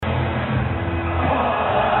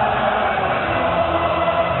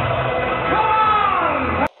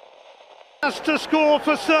first to score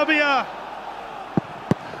for Serbia.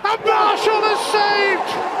 And Marshall has saved!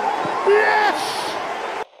 Yes!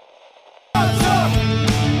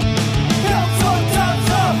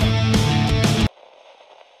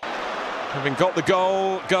 Having got the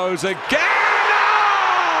goal, goes again!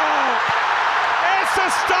 Oh! It's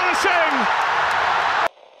astonishing!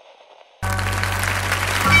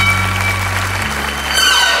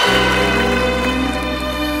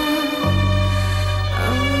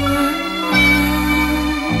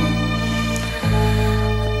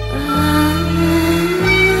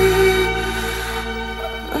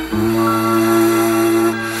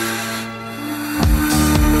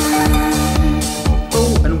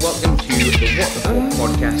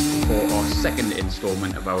 Podcast for our second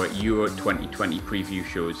instalment of our Euro 2020 preview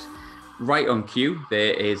shows. Right on cue,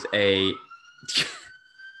 there is a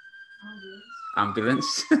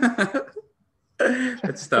ambulance.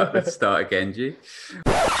 Let's start again, G.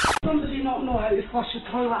 Somebody not know how to flush the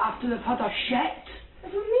toilet after they've had a shit?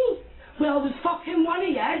 What do you mean? Well, there's fucking one of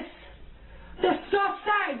yous.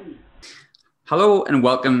 Disgusting! Hello and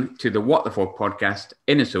welcome to the What the Fuck podcast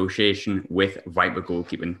in association with Viper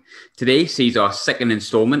Goalkeeping. Today sees our second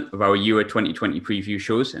instalment of our Euro 2020 preview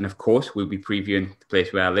shows, and of course we'll be previewing the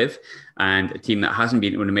place where I live and a team that hasn't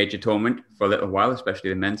been to a major tournament for a little while,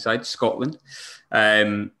 especially the men's side, Scotland.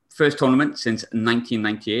 First tournament since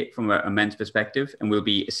 1998 from a men's perspective, and we'll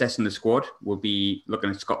be assessing the squad. We'll be looking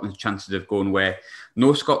at Scotland's chances of going where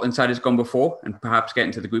no Scotland side has gone before and perhaps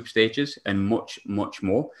getting to the group stages and much, much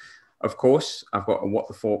more. Of course, I've got a What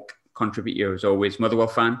the Fork contributor, as always, Motherwell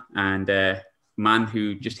fan, and a man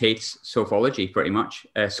who just hates sophology, pretty much.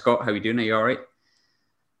 Scott, how are you doing? Are you all right?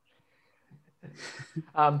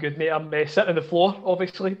 I'm good, mate. I'm sitting on the floor,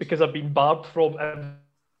 obviously, because I've been barred from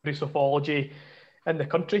every sophology in the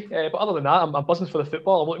country. But other than that, I'm buzzing for the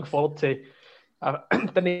football. I'm looking forward to... I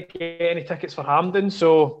didn't get any tickets for Hampden,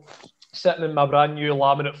 so... sitting in my brand new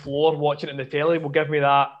laminate floor, watching it on the telly will give me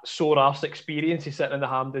that sore arse experience of sitting in the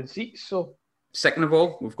Hampden seats. So, second of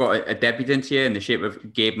all, we've got a debutant here in the shape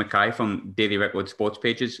of Gabe Mackay from Daily Record Sports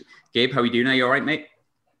Pages. Gabe, how are you doing? Are you all right, mate?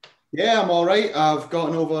 Yeah, I'm all right. I've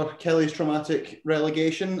gotten over Kelly's traumatic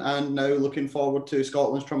relegation and now looking forward to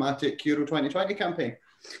Scotland's traumatic Euro 2020 campaign.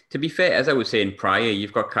 To be fair, as I was saying prior,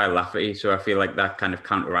 you've got Kyle Lafferty, so I feel like that kind of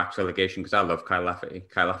counteracts relegation because I love Kyle Lafferty.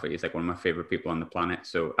 Kyle Lafferty is like one of my favourite people on the planet,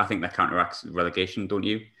 so I think that counteracts relegation, don't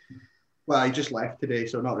you? Well, he just left today,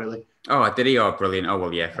 so not really. Oh, did he? Oh, brilliant. Oh,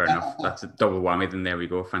 well, yeah, fair enough. That's a double whammy, then there we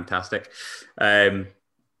go. Fantastic.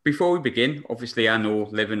 Before we begin, obviously, I know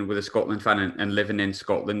living with a Scotland fan and living in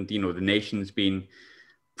Scotland, you know, the nation's been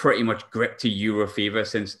pretty much gripped to Euro fever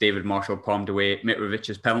since David Marshall palmed away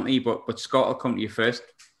Mitrovic's penalty. But Scott, I'll come to you first.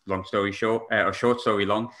 Long story short, or short story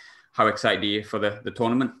long. How excited are you for the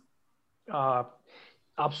tournament?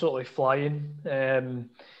 Absolutely flying.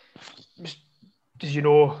 Just, as you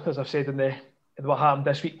know, as I've said in what happened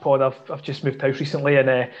this week pod, I've just moved house recently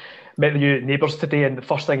and met the new neighbours today. And the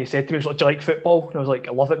first thing he said to me was like, "Do you like football?" And I was like,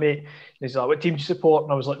 "I love it, mate." And he's like, "What team do you support?"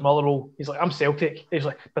 And I was like, "Motherwell." He's like, "I'm Celtic." He's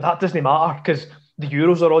like, "But that doesn't matter because the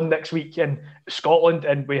Euros are on next week in Scotland,"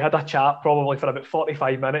 and we had a chat probably for about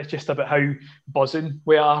 45 minutes just about how buzzing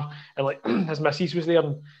we are. And like his missus was there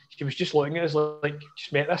and she was just looking at us like,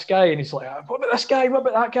 "Just met this guy," and he's like, "What about this guy? What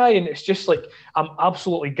about that guy?" And it's just like I'm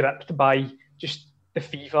absolutely gripped by just the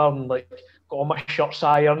fever and like got all my shirts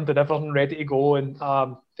ironed and everything ready to go, and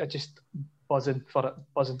I just buzzing for it,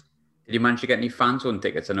 buzzing. Did you manage to get any fan zone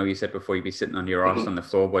tickets? I know you said before you'd be sitting on your arse on the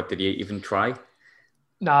floor, but did you even try?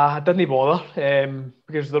 Nah, I didn't bother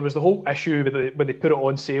because there was the whole issue with when they put it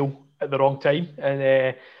on sale at the wrong time, and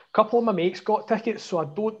a couple of my mates got tickets, so I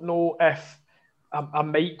don't know if I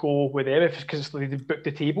might go with them because they booked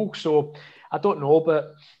the table. So I don't know,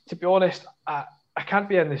 but to be honest, I can't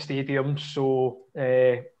be in the stadium, so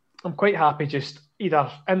I'm quite happy just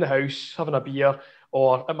either in the house having a beer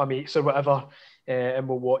or at my mates or whatever, and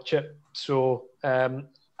we'll watch it. So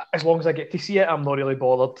as long as I get to see it, I'm not really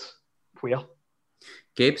bothered where.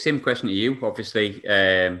 Gabe, same question to you. Obviously,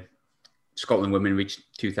 Scotland women reached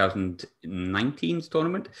 2019's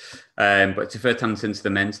tournament, but it's the first time since the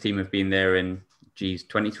men's team have been there in,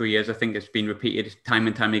 23 years, I think. It's been repeated time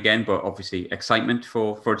and time again, but obviously excitement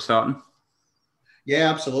for it starting.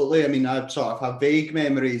 Yeah, absolutely. I mean, I sort of have vague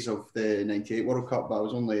memories of the 98 World Cup, but I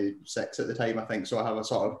was only 6 at the time, I think, so I have a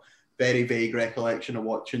sort of very vague recollection of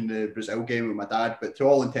watching the Brazil game with my dad, but to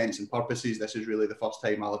all intents and purposes, this is really the first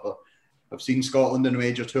time I've seen Scotland in a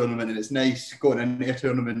major tournament, and it's nice going into a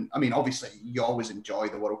tournament. I mean, obviously, you always enjoy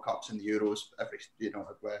the World Cups and the Euros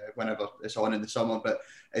whenever it's on in the summer, but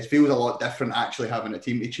it feels a lot different actually having a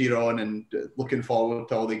team to cheer on and looking forward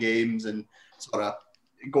to all the games and sort of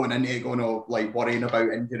going into it, like worrying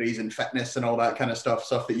about injuries and fitness and all that kind of stuff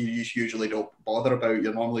that you usually don't bother about.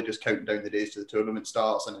 You're normally just counting down the days to the tournament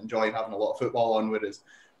starts and enjoying having a lot of football on, whereas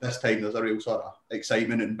this time there's a real sort of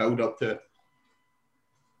excitement and build up to it.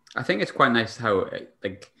 I think it's quite nice how,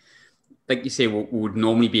 like you say, we would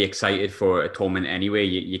normally be excited for a tournament anyway.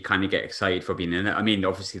 You kind of get excited for being in it. I mean,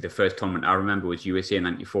 obviously, the first tournament I remember was USA in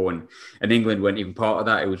 '94, and England weren't even part of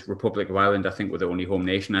that. It was Republic of Ireland, I think, were the only home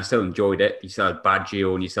nation. I still enjoyed it. You still had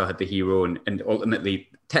Baggio, and you still had the hero, and ultimately,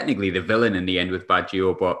 technically, the villain in the end with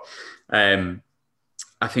Baggio. But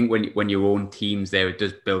I think when your own team's there, it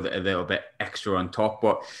does build it a little bit extra on top.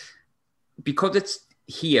 But because it's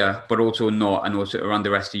here, but also not, and also around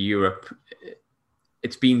the rest of Europe,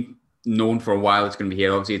 it's been known for a while it's going to be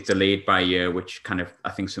here. Obviously, it's delayed by a year, which kind of I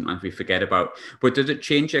think sometimes we forget about. But does it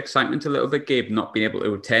change the excitement a little bit, Gabe, not being able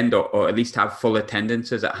to attend or at least have full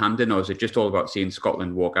attendances at Hampden, or is it just all about seeing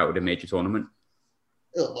Scotland walk out of a major tournament?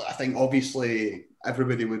 I think obviously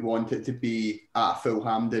everybody would want it to be at a full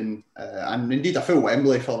Hampden and indeed a full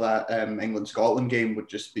Wembley for that England-Scotland game would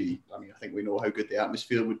just be, I mean, I think we know how good the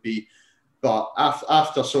atmosphere would be. But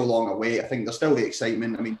after so long a wait, I think there's still the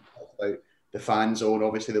excitement. I mean, about the fan zone,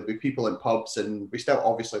 obviously there'll be people in pubs and there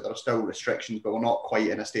are still restrictions, but we're not quite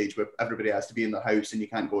in a stage where everybody has to be in their house and you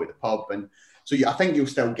can't go to the pub. And so I think you'll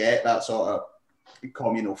still get that sort of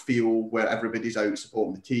communal feel where everybody's out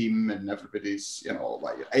supporting the team and everybody's,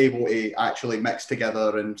 like able to actually mix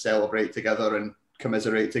together and celebrate together and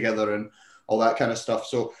commiserate together and all that kind of stuff.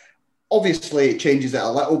 So obviously it changes it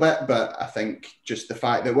a little bit, but I think just the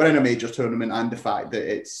fact that we're in a major tournament and the fact that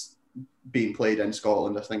it's being played in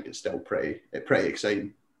Scotland, I think it's still pretty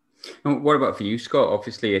exciting. And what about for you, Scott?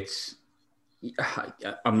 Obviously,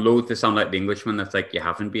 I'm loath to sound like the Englishman that's like, you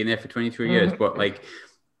haven't been there for 23 years, but like,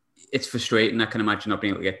 it's frustrating. I can imagine not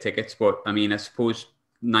being able to get tickets, but I mean, I suppose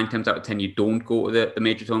 9 times out of 10, you don't go to the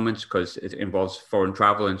major tournaments because it involves foreign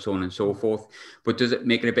travel and so on and so forth. But does it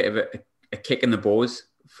make it a bit of a kick in the balls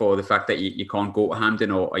for the fact that you can't go to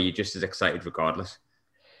Hampden, or are you just as excited regardless?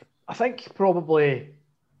 I think probably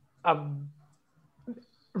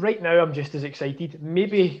right now I'm just as excited.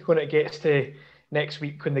 Maybe when it gets to next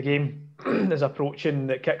week when the game is approaching,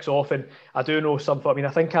 that kicks off, and I do know something. I mean,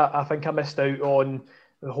 I think I missed out on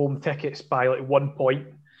the home tickets by like 1 point.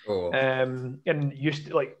 And used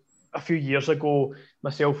to, like a few years ago,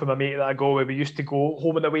 myself and my mate that I go with, we used to go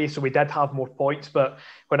home and away, so we did have more points. But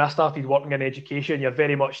when I started working in education, you're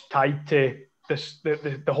very much tied to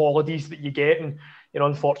the holidays that you get, and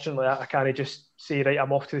unfortunately, I can't just say, right,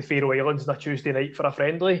 I'm off to the Faroe Islands on a Tuesday night for a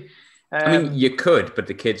friendly. I mean, you could, but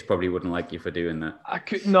the kids probably wouldn't like you for doing that. I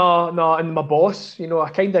could no, and my boss, I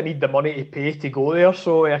kind of need the money to pay to go there,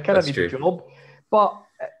 so I kind of need the job. But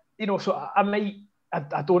so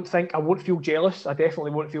I don't think I won't feel jealous. I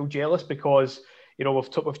definitely won't feel jealous because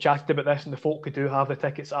we've chatted about this, and the folk who do have the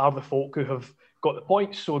tickets are the folk who have got the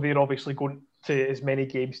points, so they're obviously going to as many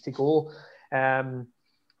games to go.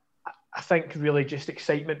 I think really just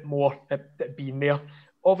excitement more at being there.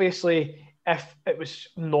 Obviously, if it was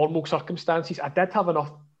normal circumstances, I did have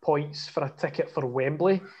enough points for a ticket for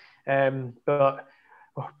Wembley, but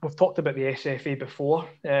we've talked about the SFA before,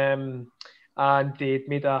 and they'd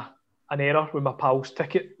made an error with my pal's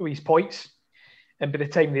ticket with his points, and by the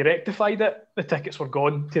time they rectified it, the tickets were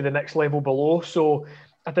gone to the next level below. So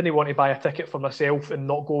I didn't want to buy a ticket for myself and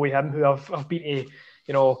not go with him, who I've been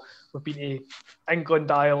to. We've been to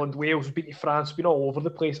England, Ireland, Wales, we've been to France, we've been all over the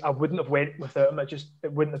place. I wouldn't have went without him.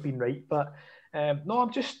 It wouldn't have been right. But no,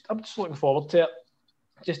 I'm just looking forward to it.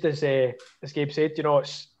 Just as Gabe said,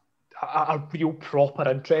 it's a real proper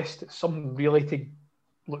interest. It's something really to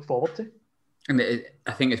look forward to. And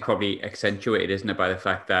I think it's probably accentuated, isn't it, by the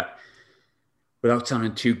fact that without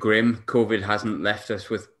sounding too grim, COVID hasn't left us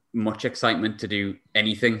with much excitement to do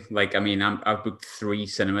anything. Like, I mean, I've booked 3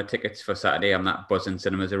 cinema tickets for Saturday. I'm not buzzing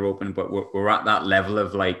cinemas are open, but we're at that level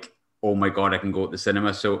of like, oh my God, I can go to the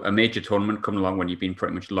cinema. So a major tournament coming along when you've been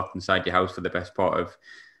pretty much locked inside your house for the best part of,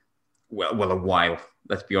 well, a while.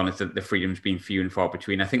 Let's be honest, the freedom's been few and far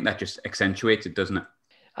between. I think that just accentuates it, doesn't it?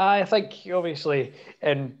 I think, obviously,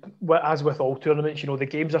 and as with all tournaments, the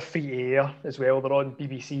games are free to air as well. They're on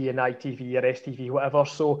BBC and ITV or STV, whatever.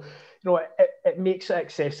 So, it makes it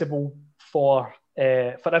accessible for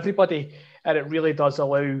everybody, and it really does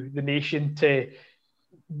allow the nation to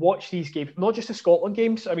watch these games, not just the Scotland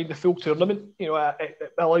games. I mean, the full tournament.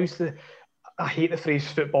 It allows I hate the phrase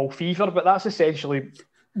football fever, but that's essentially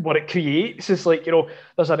what it creates is like,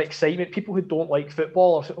 there's an excitement. People who don't like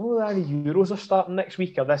football are saying, oh, the Euros are starting next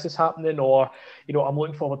week, or this is happening, or, I'm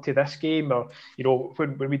looking forward to this game. Or,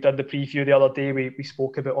 when we did the preview the other day, we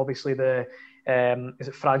spoke about obviously the, is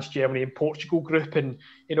it France, Germany and Portugal group? And,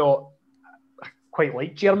 I quite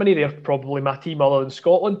like Germany. They're probably my team other than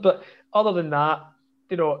Scotland. But other than that,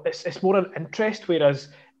 it's more an interest, whereas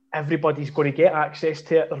everybody's going to get access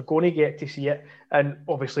to it. They're going to get to see it. And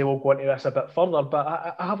obviously we'll go into this a bit further,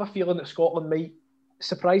 but I have a feeling that Scotland might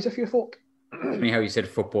surprise a few folk. Funny how you said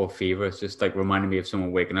football fever. It's just like reminding me of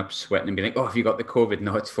someone waking up sweating and being like, oh, have you got the COVID?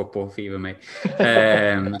 No, it's football fever, mate.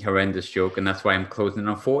 Horrendous joke. And that's why I'm closing in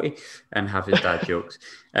on 40 and have his dad jokes.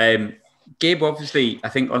 Gabe, obviously, I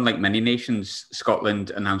think unlike many nations,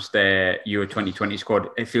 Scotland announced their Euro 2020 squad.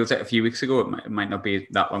 It feels like a few weeks ago. It might not be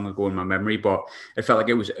that long ago in my memory, but it felt like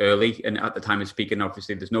it was early. And at the time of speaking,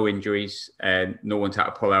 obviously, there's no injuries and no one's had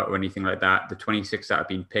to pull out or anything like that. The 26 that have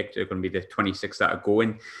been picked are going to be the 26 that are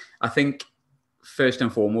going. I think first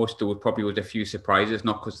and foremost, there probably was a few surprises,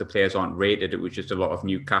 not because the players aren't rated. It was just a lot of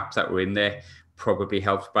new caps that were in there, probably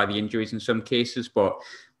helped by the injuries in some cases. But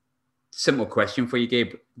simple question for you,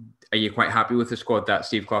 Gabe. Are you quite happy with the squad that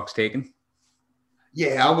Steve Clarke's taken?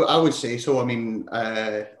 Yeah, I would say so. I mean,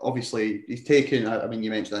 obviously, he's taken, you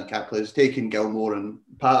mentioned that cap players, he's taken Gilmour and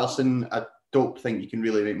Patterson. I don't think you can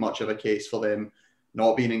really make much of a case for them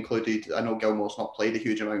not being included. I know Gilmour's not played a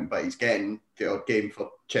huge amount, but he's getting the odd game for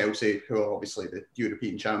Chelsea, who are obviously the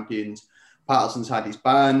European champions. Patterson's had his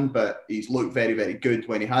ban, but he's looked very, very good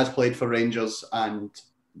when he has played for Rangers. And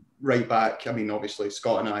right back, obviously,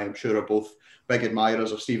 Scott and I, I'm sure, are both big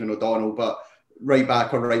admirers of Stephen O'Donnell, but right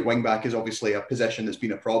back or right wing back is obviously a position that's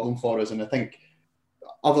been a problem for us. And I think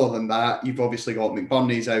other than that, you've obviously got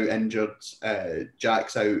McBurney's out injured,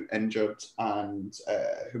 Jack's out injured, and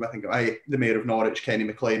the Mayor of Norwich, Kenny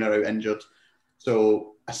McLean, are out injured.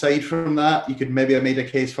 So aside from that, you could maybe have made a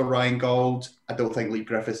case for Ryan Gauld. I don't think Lee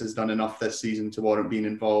Griffiths has done enough this season to warrant being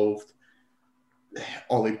involved.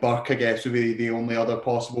 Ollie Burke, I guess, would be the only other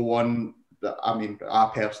possible one.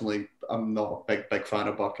 I personally, I'm not a big fan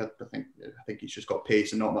of Burke. I think he's just got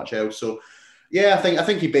pace and not much else. So, yeah, I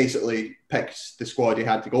think he basically picked the squad he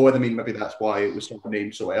had to go with. Maybe that's why it was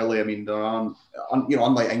named so early. There aren't,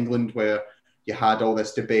 unlike England where you had all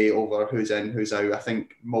this debate over who's in, who's out. I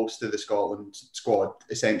think most of the Scotland squad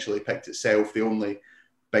essentially picked itself. The only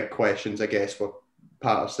big questions, I guess, were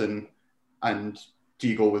Patterson and do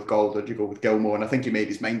you go with Gauld or do you go with Gilmour? And I think he made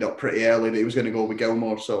his mind up pretty early that he was going to go with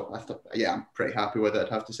Gilmour. So, I'm pretty happy with it, I'd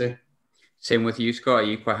have to say. Same with you, Scott. Are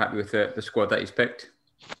you quite happy with the squad that he's picked?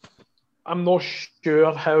 I'm not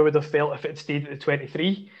sure how I would have felt if it stayed at the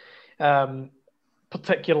 23,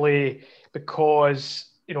 particularly because,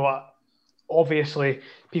 obviously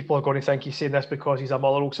people are going to think he's saying this because he's a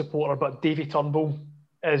Motherwell supporter, but Davy Turnbull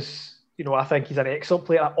is... I think he's an excellent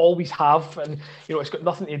player. I always have. And, it's got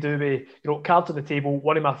nothing to do with, cards on the table.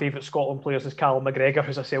 One of my favourite Scotland players is Callum McGregor,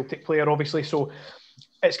 who's a Celtic player, obviously. So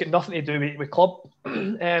it's got nothing to do with club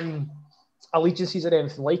allegiances or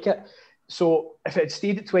anything like it. So if it had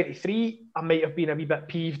stayed at 23, I might have been a wee bit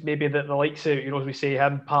peeved, maybe that the likes of, as we say,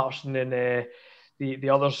 him, Patterson and the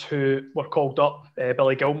others who were called up,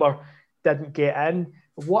 Billy Gilmour, didn't get in.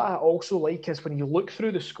 What I also like is when you look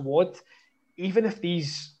through the squad, even if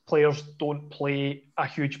these players don't play a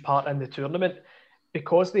huge part in the tournament,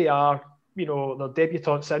 because they are, they're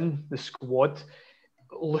debutants in the squad.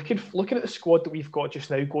 Looking at the squad that we've got just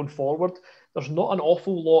now going forward, there's not an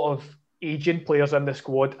awful lot of aging players in the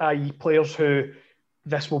squad, i.e. players who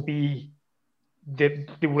this will be, they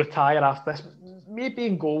will retire after this. Maybe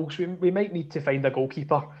in goals, we might need to find a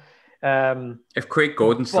goalkeeper. If Craig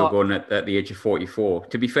Gordon's still going at the age of 44,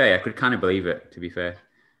 to be fair, I could kind of believe it, to be fair.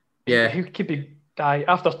 Yeah. He could be...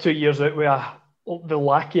 after 2 years out with the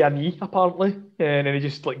lackey a knee, apparently, and then he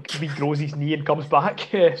just regrows his knee and comes back.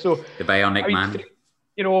 So the bionic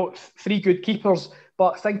man. Three good keepers,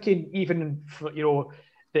 but thinking even for,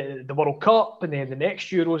 the World Cup and then the next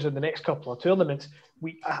Euros and the next couple of tournaments,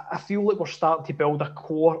 I feel like we're starting to build a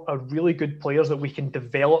core of really good players that we can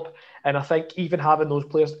develop. And I think even having those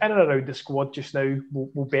players in and around the squad just now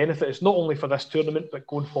will benefit us, not only for this tournament, but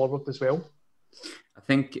going forward as well. I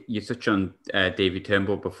think you touched on Davy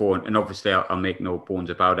Turnbull before, and obviously I'll make no bones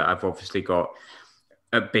about it. I've obviously got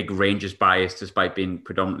a big Rangers bias despite being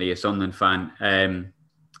predominantly a Sunderland fan.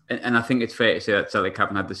 And I think it's fair to say that Celtic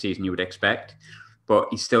haven't had the season you would expect, but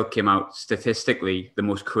he still came out statistically the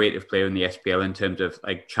most creative player in the SPL in terms of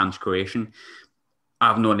chance creation.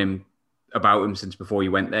 I've known about him since before he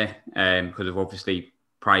went there, because of obviously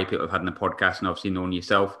prior people have had in the podcast and obviously known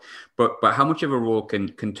yourself. But how much of a role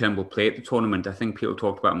can Turnbull play at the tournament? I think people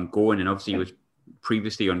talked about him going, and obviously he was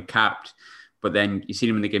previously uncapped, but then you see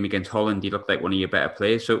him in the game against Holland, he looked like one of your better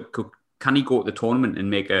players. So can he go to the tournament and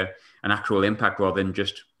make an actual impact rather than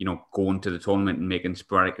just, going to the tournament and making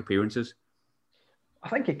sporadic appearances? I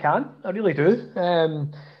think he can. I really do.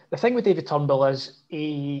 The thing with David Turnbull is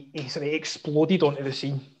he sort of exploded onto the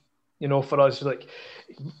scene. For us, like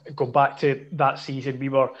going back to that season, we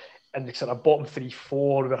were in the sort of bottom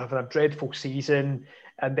 3-4. We were having a dreadful season,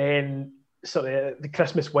 and then sort of the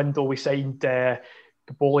Christmas window, we signed Gaboli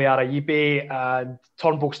Araibe, and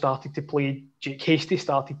Turnbull started to play. Jake Hastie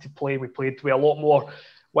started to play. We played with a lot more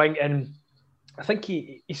wing, and I think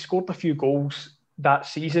he scored a few goals that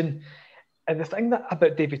season. And the thing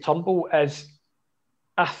about David Turnbull is,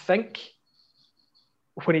 I think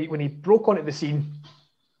when he broke onto the scene,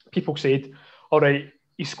 people said, all right,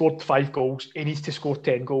 he scored 5 goals, he needs to score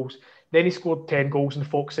 10 goals. Then he scored 10 goals and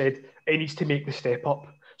folks said, he needs to make the step up.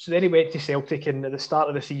 So then he went to Celtic, and at the start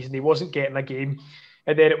of the season, he wasn't getting a game.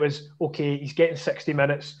 And then it was, okay, he's getting 60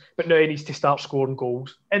 minutes, but now he needs to start scoring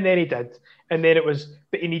goals. And then he did. And then it was,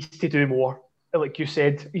 but he needs to do more. Like you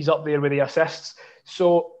said, he's up there with the assists.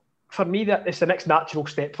 So for me, that it's the next natural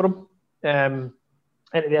step for him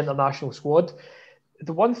into the international squad.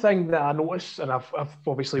 The one thing that I notice, and I've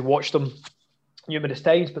obviously watched him numerous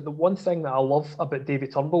times, but the one thing that I love about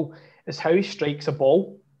David Turnbull is how he strikes a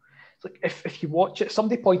ball. It's like if you watch it,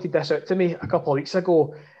 somebody pointed this out to me a couple of weeks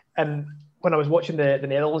ago, and when I was watching the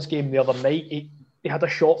Netherlands game the other night, he had a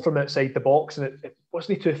shot from outside the box, and it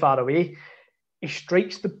wasn't too far away. He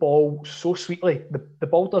strikes the ball so sweetly. The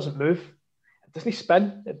ball doesn't move. It doesn't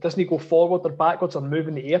spin. It doesn't go forward or backwards or move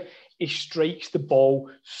in the air. He strikes the ball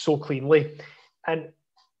so cleanly. And,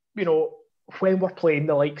 when we're playing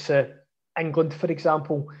the likes of England, for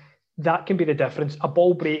example, that can be the difference. A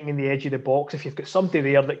ball breaking in the edge of the box, if you've got somebody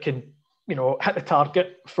there that can, hit the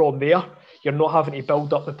target from there, you're not having to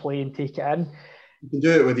build up the play and take it in. You can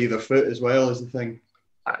do it with either foot as well, is the thing.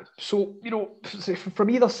 So, from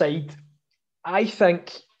either side, I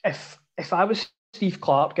think if I was Steve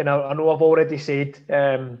Clarke, and I know I've already said,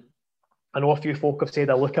 I know a few folk have said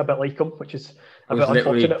I look a bit like him, which is a bit unfortunate.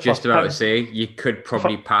 I was literally just about to say, you could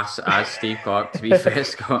probably pass as Steve Clarke, to be fair,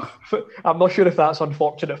 Scott. I'm not sure if that's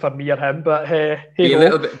unfortunate for me or him, but be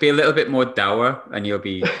a little bit more dour, and you'll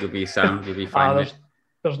be sound, you'll be fine.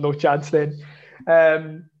 There's no chance then.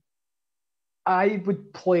 I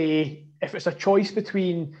would play, if it's a choice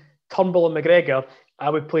between Turnbull and McGregor, I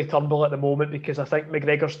would play Turnbull at the moment, because I think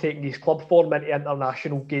McGregor's taking his club form into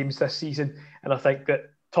international games this season, and I think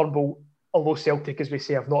that Turnbull, although Celtic, as we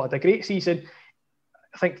say, have not had a great season,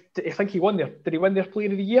 I think he won there. Did he win their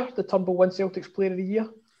Player of the Year? Did Turnbull win Celtic's Player of the Year?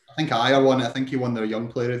 I think Ajer won it. I think he won their Young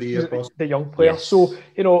Player of the Year. The Young Player. Yes. So,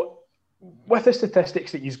 with the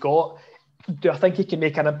statistics that he's got, do I think he can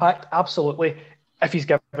make an impact? Absolutely, if he's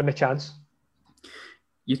given the chance.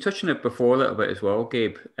 You touched on it before a little bit as well,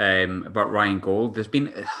 Gabe, about Ryan Gauld. There's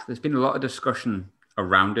been a lot of discussion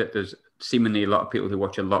around it. There's seemingly a lot of people who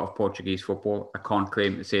watch a lot of Portuguese football. I can't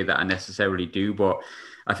claim to say that I necessarily do, but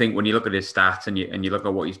I think when you look at his stats and you look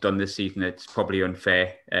at what he's done this season, it's probably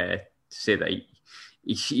unfair to say that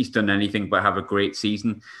he's done anything but have a great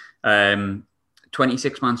season.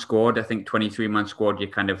 26-man squad, I think 23-man squad, you're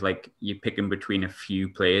kind of like, you're picking between a few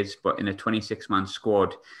players, but in a 26-man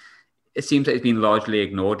squad, it seems like it's been largely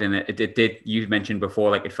ignored. And it did, you mentioned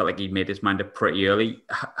before, like it felt like he made his mind up pretty early.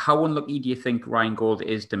 How unlucky do you think Ryan Gauld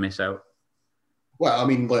is to miss out? Well, I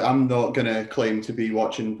mean, I'm not going to claim to be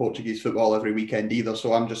watching Portuguese football every weekend either.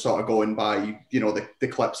 So I'm just sort of going by, the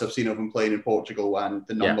clips I've seen of him playing in Portugal and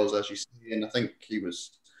the numbers, as you see. And I think he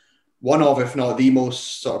was one of, if not the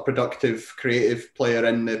most sort of productive, creative player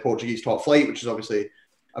in the Portuguese top flight, which is obviously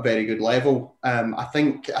a very good level. I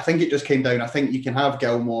think it just came down. I think you can have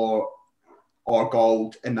Gilmour or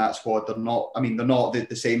Gauld in that squad. They're not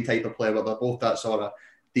the same type of player, but they're both that sort of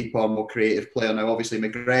deeper, more creative player. Now, obviously,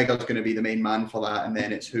 McGregor's going to be the main man for that, and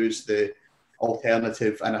then it's who's the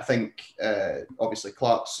alternative. And I think, obviously,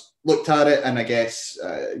 Clark's looked at it, and I guess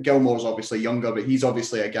Gilmour's obviously younger, but he's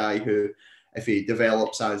obviously a guy who, if he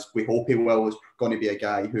develops as we hope he will, is going to be a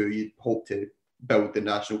guy who you hope to build the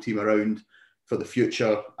national team around for the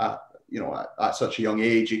future. At such a young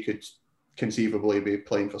age, he could conceivably be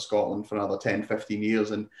playing for Scotland for another 10, 15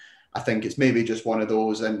 years. And I think it's maybe just one of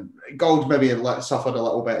those. And Gauld maybe suffered a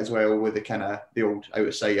little bit as well with the old out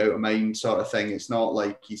of sight, out of mind sort of thing. It's not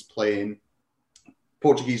like he's playing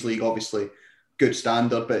Portuguese league, obviously good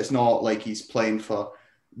standard, but it's not like he's playing for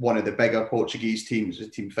one of the bigger Portuguese teams, a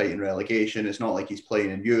team fighting relegation. It's not like he's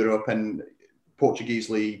playing in Europe, and Portuguese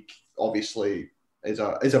league obviously is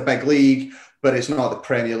a big league, but it's not the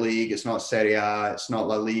Premier League, it's not Serie A, it's not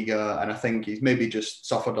La Liga, and I think he's maybe just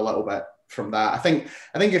suffered a little bit from that. I think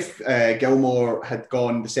if Gilmour had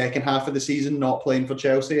gone the second half of the season not playing for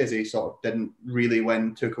Chelsea, as he sort of didn't really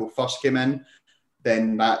when Tuchel first came in,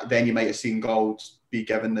 then you might have seen Gold be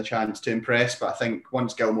given the chance to impress. But I think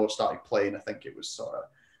once Gilmour started playing, I think it was sort of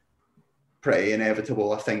pretty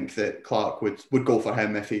inevitable. I think that Clark would go for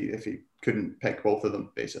him if he couldn't pick both of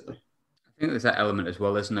them, basically. I think there's that element as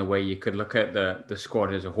well, isn't there, where you could look at the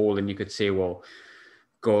squad as a whole and you could say, well,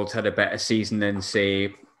 Gold's had a better season than,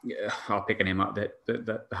 say, I'll pick a name out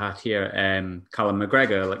that hat here, Callum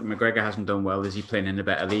McGregor. Like, McGregor hasn't done well. Is he playing in a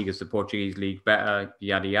better league? Is the Portuguese league better?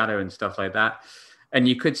 Yada, yada, and stuff like that. And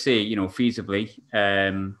you could say, feasibly,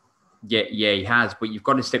 yeah, he has, but you've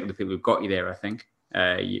got to stick with the people who've got you there, I think.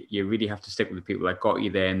 You really have to stick with the people that got you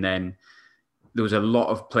there. And then there was a lot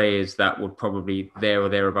of players that were probably there or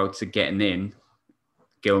thereabouts of getting in.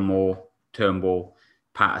 Gilmour, Turnbull,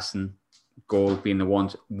 Patterson, Gold being the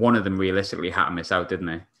ones. One of them realistically had to miss out, didn't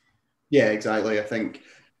they? Yeah, exactly. I think.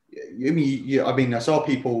 I saw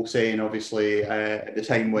people saying, obviously, at the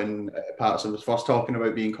time when Patterson was first talking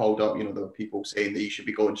about being called up, there were people saying that he should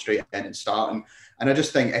be going straight in and starting. And I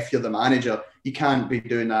just think if you're the manager, you can't be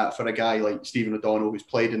doing that for a guy like Stephen O'Donnell, who's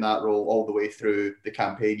played in that role all the way through the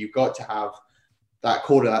campaign. You've got to have that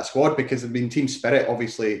core of that squad, because team spirit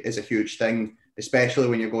obviously is a huge thing, especially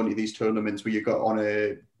when you're going to these tournaments where you've got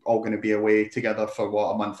all going to be away together for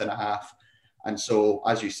a month and a half. And so,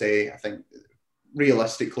 as you say, I think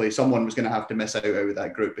realistically, someone was going to have to miss out of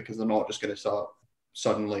that group, because they're not just going to start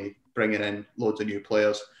suddenly bringing in loads of new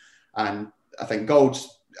players. And I think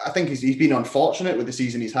he's been unfortunate with the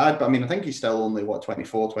season he's had, but I think he's still only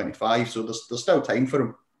 24, 25, so there's still time for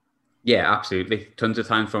him. Yeah, absolutely, tons of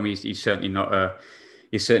time for him. He's certainly not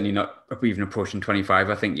even approaching 25,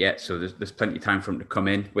 I think, yet. So there's plenty of time for him to come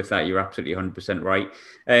in. With that, you're absolutely 100% right.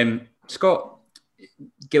 Scott,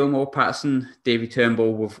 Gilmour, Patterson, Davy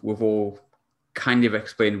Turnbull, we've all kind of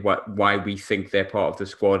explained why we think they're part of the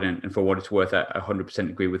squad, and for what it's worth, I 100%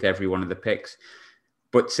 agree with every one of the picks.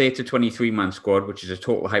 But say it's a 23-man squad, which is a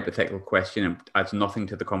total hypothetical question and adds nothing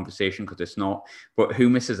to the conversation because it's not. But who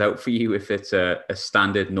misses out for you if it's a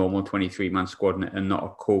standard, normal 23-man squad and not a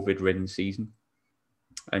COVID-ridden season?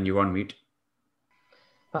 And you're on mute.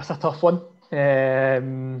 That's a tough one.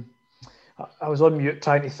 I was on mute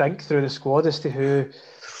trying to think through the squad as to who.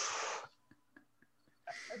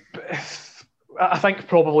 I think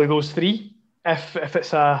probably those three. If it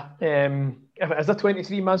is a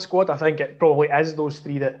 23-man squad, I think it probably is those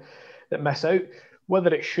three that miss out.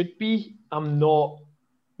 Whether it should be, I'm not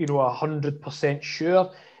 100%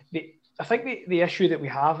 sure. I think the issue that we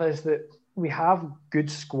have is that we have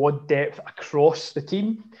good squad depth across the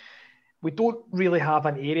team. We don't really have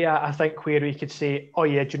an area, I think, where we could say, oh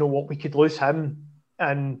yeah, do you know what, we could lose him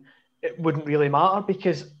and it wouldn't really matter,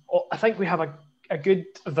 because I think we have a good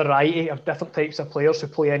variety of different types of players who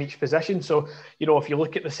play in each position. So, if you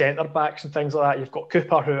look at the centre-backs and things like that, you've got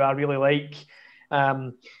Cooper, who I really like.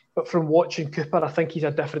 But from watching Cooper, I think he's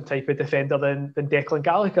a different type of defender than Declan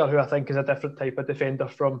Gallagher, who I think is a different type of defender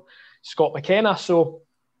from Scott McKenna. So,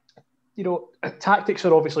 tactics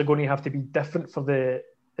are obviously going to have to be different for the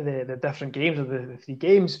different games, or the three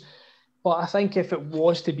games. But I think if it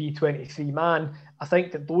was to be 23-man, I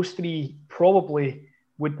think that those three probably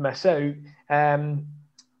would miss out.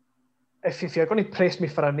 If you're going to press me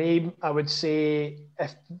for a name, I would say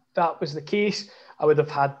if that was the case, I would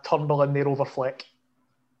have had Turnbull in there over Fleck.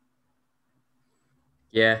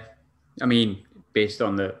 Yeah, based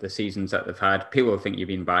on the seasons that they've had, people think you've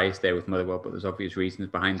been biased there with Motherwell, but there's obvious reasons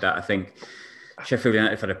behind that. I think Sheffield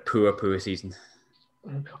United have had a poor season.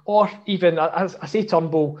 Or even, I say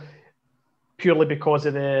Turnbull purely because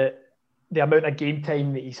of the amount of game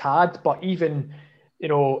time that he's had, but even,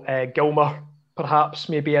 Gilmour perhaps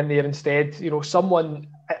maybe in there instead. Someone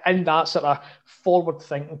in that sort of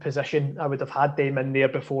forward-thinking position, I would have had them in there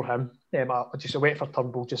before him. I went for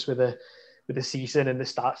Turnbull just with the season and the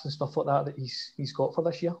stats and stuff like that he's got for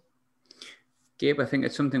this year. Gabe, I think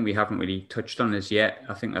it's something we haven't really touched on as yet.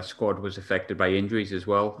 I think that squad was affected by injuries as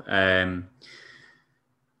well.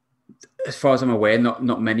 As far as I'm aware,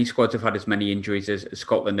 not many squads have had as many injuries as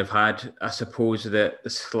Scotland have had. I suppose that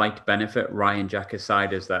the slight benefit, Ryan Jack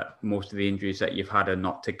aside, is that most of the injuries that you've had are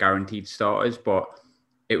not to guaranteed starters, but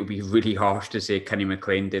it would be really harsh to say Kenny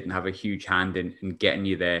McLean didn't have a huge hand in getting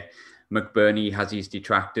you there. McBurney has his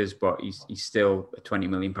detractors, but he's still a £20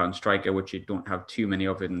 million striker, which you don't have too many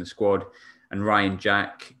of in the squad. And Ryan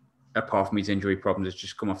Jack, apart from his injury problems, has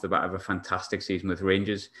just come off the back of a fantastic season with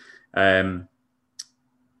Rangers.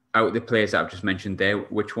 Out of the players that I've just mentioned there,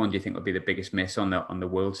 which one do you think will be the biggest miss on the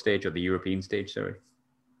world stage or the European stage? Sorry.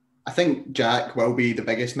 I think Jack will be the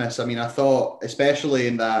biggest miss. I mean, I thought, especially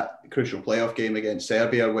in that crucial playoff game against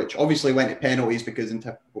Serbia, which obviously went to penalties because in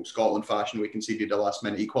typical Scotland fashion, we conceded a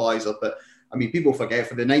last-minute equaliser. But, I mean, people forget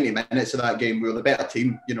for the 90 minutes of that game, we were the better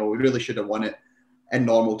team. You know, we really should have won it in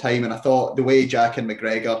normal time. And I thought the way Jack and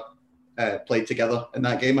McGregor played together in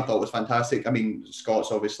that game, I thought was fantastic. I mean,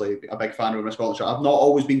 Scott's obviously a big fan of him in a Scotland shirt. I've not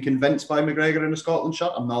always been convinced by McGregor in a Scotland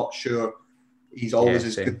shirt. I'm not sure he's always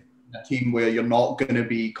as good in a team where you're not going to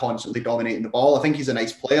be constantly dominating the ball. I think he's a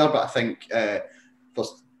nice player, but I think for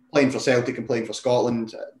playing for Celtic and playing for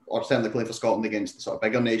Scotland, or certainly playing for Scotland against the sort of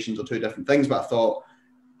bigger nations, are two different things. But I thought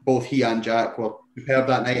both he and Jack were superb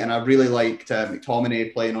that night, and I really liked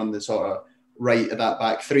McTominay playing on the sort of right of that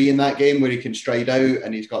back three in that game, where he can stride out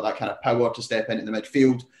and he's got that kind of power to step into the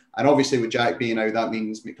midfield. And obviously with Jack being out, that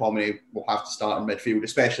means McTominay will have to start in midfield,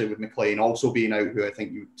 especially with McLean also being out, who I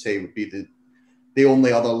think you would say would be the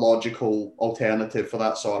only other logical alternative for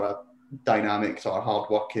that sort of dynamic, sort of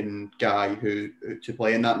hard-working guy who to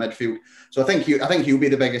play in that midfield. So I think he'll be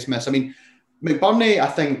the biggest miss. I mean, McBurney, I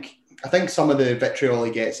think some of the vitriol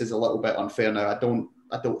he gets is a little bit unfair now. I don't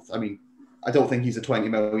think he's a £20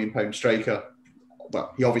 million striker.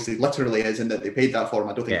 Well, he obviously literally is, in that they paid that for him.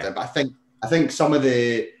 I don't think that, but I think some of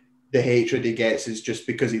the hatred he gets is just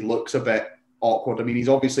because he looks a bit awkward. I mean, he's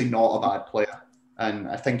obviously not a bad player. And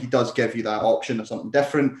I think he does give you that option of something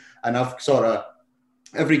different. And I've sort of,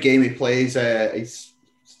 every game he plays, I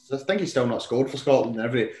think he's still not scored for Scotland.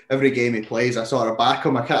 Every game he plays, I sort of back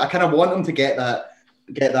him. I kind of want him to get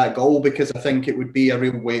that goal, because I think it would be a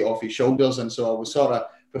real weight off his shoulders. And so I was sort of,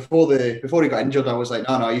 before he got injured, I was like,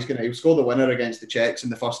 no, he'll score the winner against the Czechs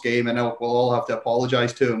in the first game, and we'll all have to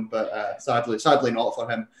apologise to him. But sadly not for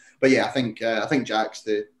him. But yeah, I think Jack's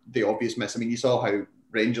the obvious miss. I mean, you saw how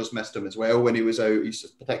Rangers missed him as well when he was out,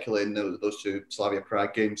 particularly in those two Slavia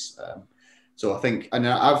Prague games. So I think, and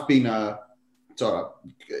I've been a sort of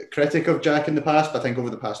critic of Jack in the past, but I think over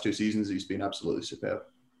the past 2 seasons he's been absolutely superb.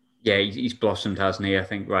 Yeah, he's blossomed, hasn't he? I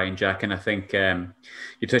think Ryan Jack, and I think you're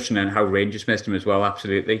touching on how Rangers missed him as well.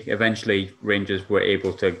 Absolutely. Eventually, Rangers were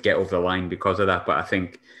able to get over the line because of that, but I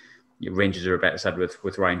think Rangers are a better side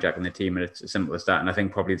with Ryan Jack in the team, and it's as simple as that. And I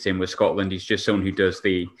think probably the same with Scotland. He's just someone who does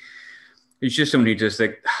the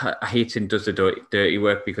I hate saying does the dirty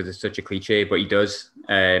work because it's such a cliche, but he does.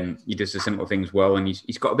 He does the simple things well, and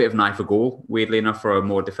he's got a bit of an eye for goal. Weirdly enough, for a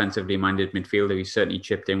more defensively minded midfielder, he's certainly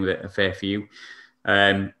chipped in with it a fair few.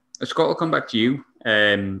 Scott, I'll come back to you.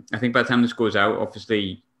 I think by the time this goes out,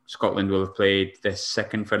 obviously Scotland will have played their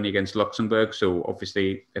second friendly against Luxembourg. So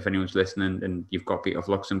obviously, if anyone's listening and you've got beat off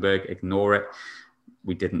Luxembourg, ignore it.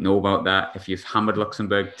 We didn't know about that. If you've hammered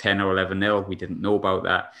Luxembourg 10 or 11-0, we didn't know about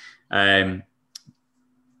that.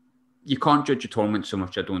 You can't judge a tournament so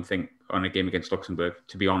much, I don't think, on a game against Luxembourg,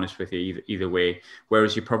 to be honest with you, either way.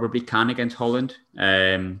 Whereas you probably can against Holland.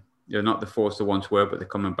 They're not the force they once were, but they're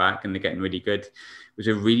coming back and they're getting really good. It was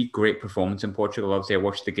a really great performance in Portugal. Obviously, I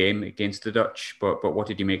watched the game against the Dutch, but what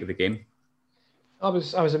did you make of the game? I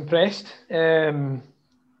was impressed.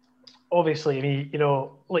 Obviously, I mean,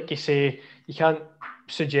 like you say, you can't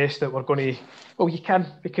suggest that we're going to... Well, you can,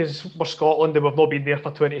 because we're Scotland and we've not been there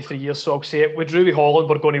for 23 years, so I'll say it. We drew with Holland,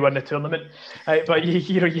 we're going to win the tournament. But,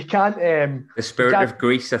 you can't... the spirit of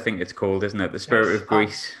Greece, I think it's called, isn't it? The spirit of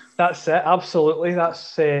Greece. That's it, absolutely.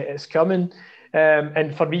 That's it's coming.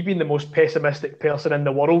 And for me, being the most pessimistic person in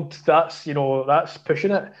the world, that's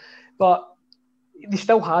pushing it. But they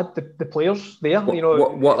still had the players there.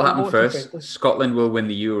 What will happen first? Scotland will win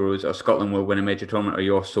the Euros, or Scotland will win a major tournament, or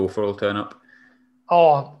your sofa will turn up?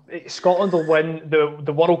 Oh, Scotland will win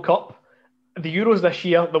the World Cup, the Euros this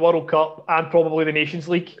year, the World Cup, and probably the Nations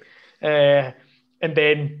League. And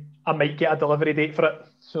then I might get a delivery date for it.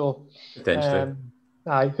 So, potentially.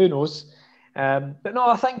 Who knows? But no,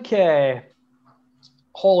 I think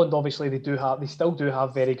Holland, obviously, they still do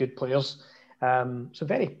have very good players. Some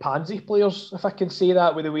very pansy players, if I can say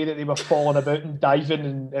that, with the way that they were falling about and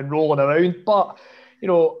diving and rolling around. But,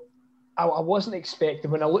 I wasn't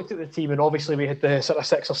expecting, when I looked at the team, and obviously we had the sort of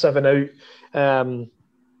 6 or 7 out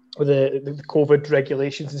with the COVID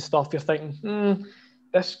regulations and stuff, you're thinking,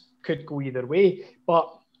 this could go either way.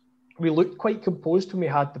 But we looked quite composed when we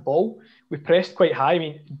had the ball. We pressed quite high. I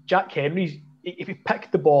mean, Jack Henry, if he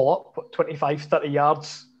picked the ball up 25, 30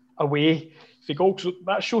 yards away, if he goes,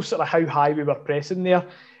 that shows sort of how high we were pressing there.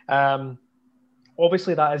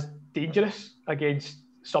 Obviously, that is dangerous against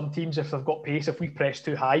some teams if they've got pace, if we press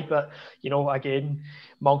too high. But, again,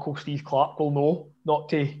 my uncle Steve Clark will know not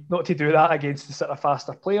to do that against the sort of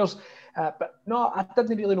faster players. But no, I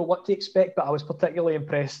didn't really know what to expect, but I was particularly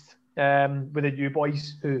impressed with the new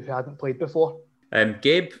boys who hadn't played before.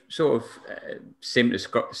 Gabe, sort of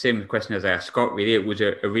same question as I asked Scott. Really, it was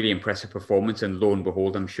a really impressive performance, and lo and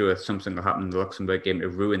behold, I'm sure something will happen in the Luxembourg game to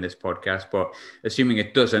ruin this podcast. But assuming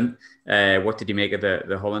it doesn't, what did you make of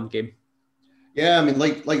the Holland game? Yeah, I mean,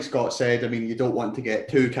 like Scott said, I mean, you don't want to get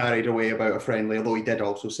too carried away about a friendly, although he did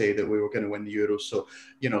also say that we were going to win the Euros. So,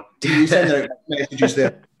 he sent out messages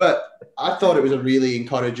there. But I thought it was a really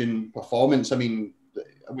encouraging performance. I mean,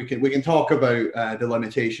 we can talk about the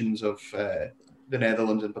limitations of the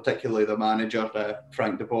Netherlands, and particularly the manager,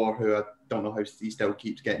 Frank de Boer, who I don't know how he still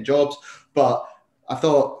keeps getting jobs. But I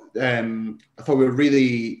thought we were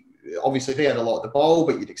really... Obviously, they had a lot of the ball,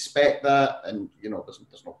 but you'd expect that. And,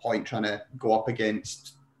 there's no point trying to go up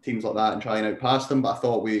against teams like that and try and outpass them. But I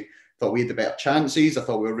thought we had the better chances. I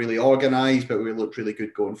thought we were really organised, but we looked really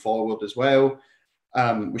good going forward as well.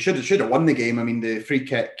 We should have won the game. I mean, the free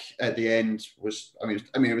kick at the end was... I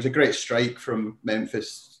mean, it was a great strike from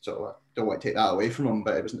Memphis. So I don't want to take that away from him,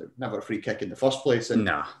 but it was never a free kick in the first place. And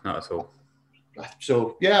no, not at all.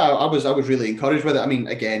 So yeah, I was really encouraged with it. I mean,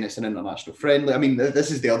 again, it's an international friendly. I mean, this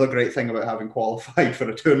is the other great thing about having qualified for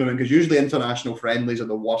a tournament, because usually international friendlies are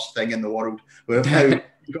the worst thing in the world. Where now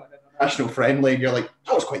you've got an international friendly and you're like,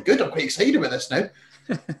 that was quite good. I'm quite excited about this now.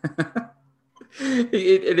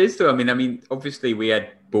 It is though. I mean, obviously we had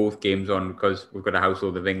both games on because we've got a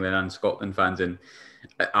household of England and Scotland fans, and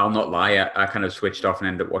I'll not lie, I kind of switched off and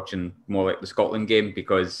ended up watching more like the Scotland game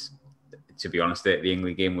because, to be honest, the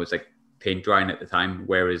England game was like paint drying at the time,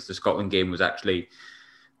 whereas the Scotland game was actually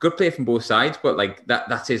good play from both sides, but like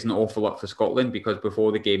that is an awful lot for Scotland, because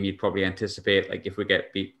before the game you'd probably anticipate, like, if we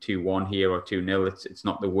get beat 2-1 here or 2-0, it's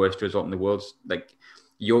not the worst result in the world. Like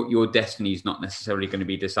your destiny is not necessarily going to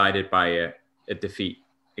be decided by a defeat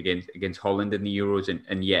against Holland in the Euros,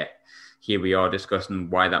 and yet here we are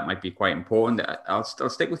discussing why that might be quite important. I'll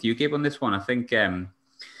stick with you, Gabe, on this one. I think I'm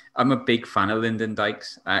a big fan of Lyndon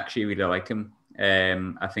Dykes. I actually really like him.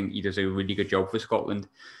 I think he does a really good job for Scotland,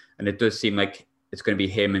 and it does seem like it's going to be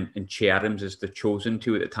him and Che Adams as the chosen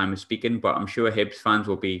two at the time of speaking. But I'm sure Hibs fans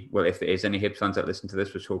will be, well, if there is any Hibs fans that listen to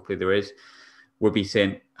this, which hopefully there is, will be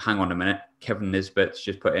saying, hang on a minute, Kevin Nisbet's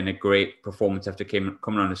just put in a great performance after coming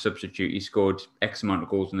on a substitute. He scored X amount of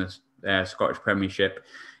goals in the Scottish Premiership.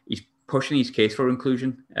 He's pushing his case for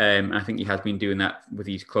inclusion. I think he has been doing that with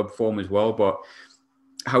his club form as well. But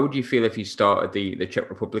how would you feel if he started the Czech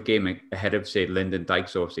Republic game ahead of, say, Lyndon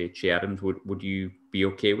Dykes or, say, Che Adams? Would you be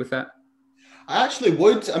okay with that? I actually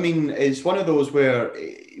would. I mean, it's one of those where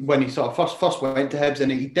when he sort of first went to Hibs,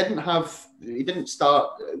 and he didn't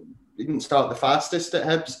start the fastest at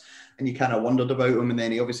Hibs, and you kind of wondered about him, and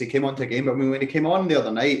then he obviously came onto a game. But I mean, when he came on the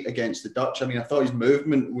other night against the Dutch, I mean, I thought his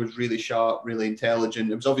movement was really sharp, really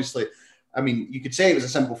intelligent. It was obviously, I mean, you could say it was a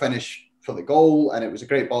simple finish for the goal, and it was a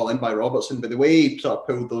great ball in by Robertson, but the way he sort of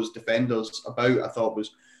pulled those defenders about, I thought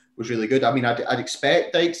was really good. I mean, I'd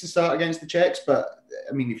expect Dykes to start against the Czechs, but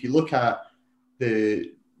I mean, if you look at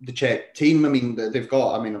the Czech team, I mean, they've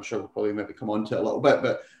got, I mean, I'm sure we'll probably maybe come on to it a little bit,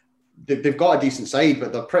 but they've got a decent side,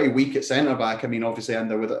 but they're pretty weak at centre-back. I mean,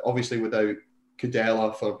 obviously without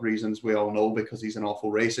Kudela, for reasons we all know, because he's an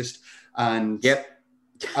awful racist. And yep.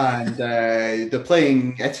 And they're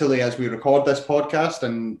playing Italy as we record this podcast,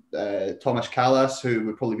 and Thomas Callas, who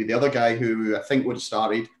would probably be the other guy who I think would have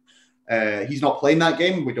started, he's not playing that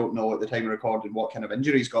game. We don't know at the time of recording what kind of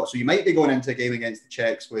injury he's got. So you might be going into a game against the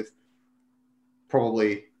Czechs with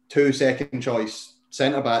probably 2 second-choice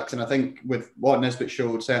centre-backs. And I think with what Nisbet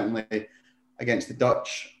showed, certainly against the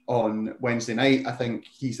Dutch on Wednesday night, I think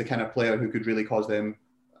he's the kind of player who could really cause them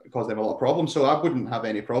a lot of problems. So I wouldn't have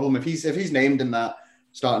any problem. If he's named in that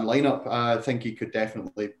starting lineup, I think he could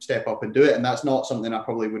definitely step up and do it. And that's not something I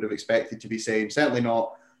probably would have expected to be saying. Certainly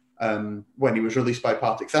not when he was released by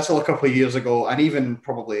Partick Thistle a couple of years ago, and even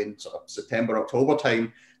probably in sort of September, October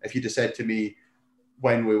time. If you'd have said to me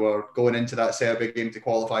when we were going into that Serbia game to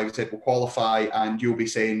qualify, you said, we'll qualify and you'll be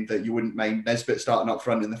saying that you wouldn't mind Nisbet starting up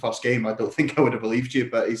front in the first game, I don't think I would have believed you.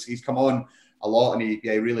 But he's come on a lot, and he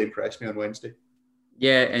really impressed me on Wednesday.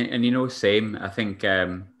 Yeah, and same. I think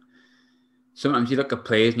sometimes you look at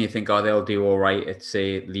players and you think, oh, they'll do all right at,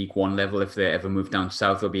 say, League One level. If they ever move down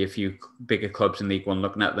south, there'll be a few bigger clubs in League One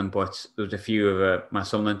looking at them. But there was a few of my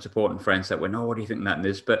Sunderland supporting friends that went, oh, what do you think of that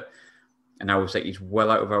Nisbet? And I was like, he's well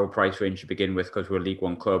out of our price range to begin with, because we're a League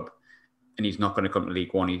One club, and he's not going to come to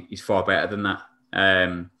League One. He's far better than that.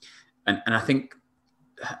 And I think,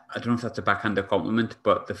 I don't know if that's a backhanded compliment,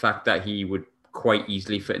 but the fact that he would quite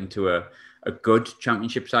easily fit into a good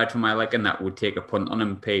championship side for my liking, that would take a punt on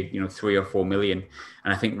him, pay 3 or 4 million.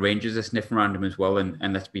 And I think Rangers are sniffing around him as well.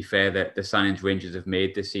 And let's be fair, that the signings Rangers have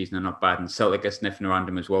made this season are not bad. And Celtic are sniffing around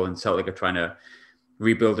him as well. And Celtic are trying to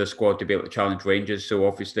rebuild a squad to be able to challenge Rangers. So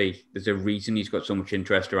obviously there's a reason he's got so much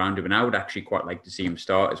interest around him. And I would actually quite like to see him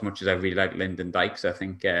start, as much as I really like Lyndon Dykes. I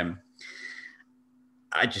think I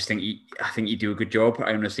just think he'd do a good job.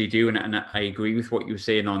 I honestly do. And I agree with what you were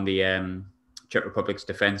saying on the Czech Republic's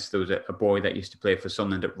defence. There was a boy that used to play for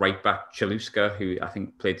Sunderland at right back, Chaluska, who I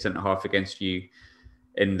think played centre half against you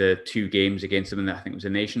in the 2 games against them, and I think it was a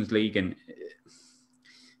Nations League, and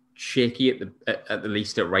shaky at the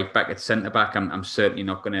least at right back. At centre back, I'm certainly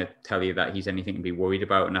not going to tell you that he's anything to be worried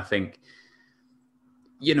about. And I think,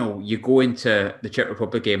 you go into the Czech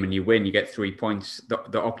Republic game and you win, you get 3 points.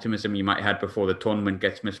 The optimism you might have had before the tournament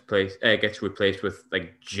gets replaced with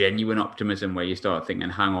like genuine optimism, where you start thinking,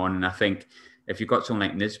 hang on. And I think if you've got someone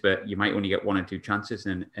like Nisbet, you might only get 1 or 2 chances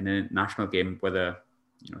in a national game, whether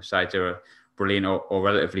sides are brilliant or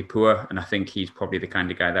relatively poor. And I think he's probably the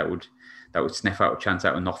kind of guy that would sniff out a chance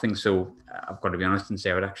out of nothing. So I've got to be honest and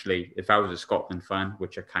say, I would actually, if I was a Scotland fan,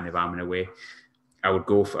 which I kind of am in a way, I would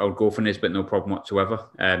go for Nisbet, no problem whatsoever.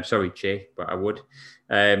 Sorry, Che, but I would.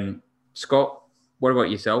 Scott, what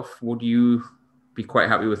about yourself? Would you be quite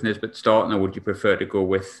happy with Nisbet starting, or would you prefer to go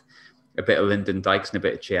with a bit of Lyndon Dykes and a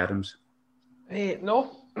bit of Che Adams?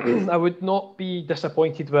 No, I would not be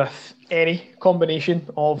disappointed with any combination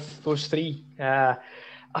of those 3. I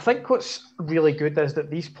think what's really good is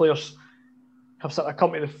that these players have sort of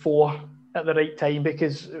come to the fore at the right time,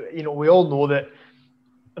 because we all know that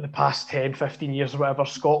in the past 10, 15 years or whatever,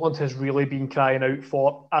 Scotland has really been crying out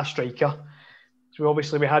for a striker. So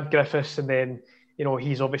we had Griffiths, and then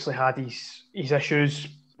he's obviously had his issues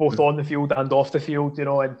both on the field and off the field.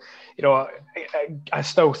 I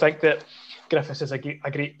still think that Griffiths is a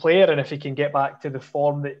great player, and if he can get back to the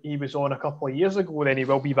form that he was on a couple of years ago, then he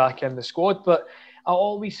will be back in the squad. But I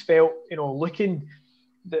always felt, looking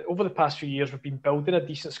that over the past few years, we've been building a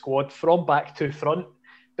decent squad from back to front.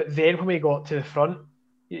 But then when we got to the front,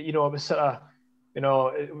 it was sort of,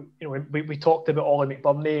 we talked about Ollie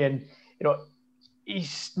McBurney, and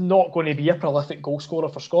he's not going to be a prolific goal scorer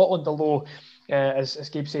for Scotland. Although, as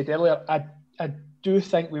Gabe said earlier, I do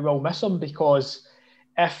think we will miss him, because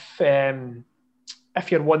if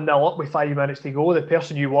you're 1-0 up with 5 minutes to go, the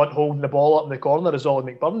person you want holding the ball up in the corner is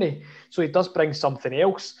Ollie McBurney. So he does bring something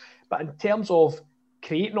else. But in terms of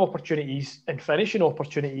creating opportunities and finishing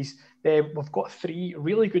opportunities, we've got 3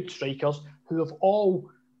 really good strikers who have all,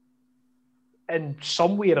 in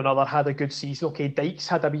some way or another, had a good season. Okay, Dykes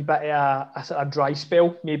had a wee bit of a sort of dry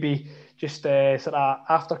spell, maybe just sort of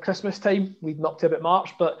after Christmas time, leading up to about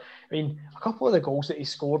March. But I mean, a couple of the goals that he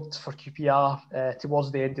scored for QPR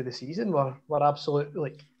towards the end of the season were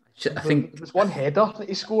absolutely I think there was one header that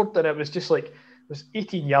he scored, and it was just it was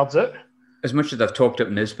 18 yards out. As much as I've talked up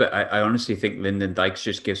Nisbet, I honestly think Lyndon Dykes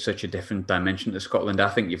just gives such a different dimension to Scotland. I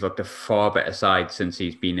think you've looked a far better side since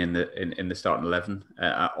he's been in the starting 11.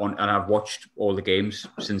 And I've watched all the games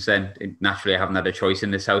since then. Naturally, I haven't had a choice in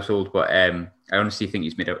this household, but I honestly think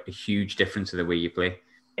he's made a huge difference to the way you play.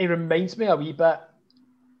 He reminds me a wee bit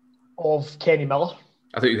of Kenny Miller.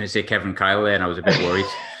 I thought you were going to say Kevin Kyle there, and I was a bit worried.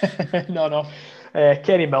 No.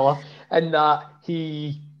 Kenny Miller. And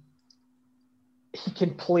he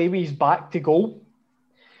can play with his back to goal,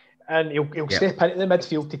 and he'll step into the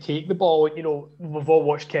midfield to take the ball. We've all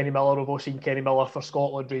watched Kenny Miller, we've all seen Kenny Miller for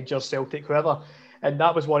Scotland, Rangers, Celtic, whoever, and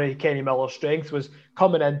that was one of Kenny Miller's strengths, was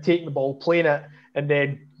coming in, taking the ball, playing it, and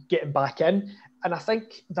then getting back in. And I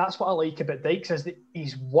think that's what I like about Dykes, is that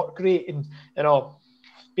he's work rate. And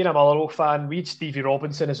being a Motherwell fan, we had Stevie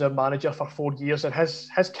Robinson as our manager for 4 years, and his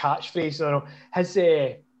catchphrase,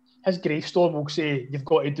 his gravestone will say, you've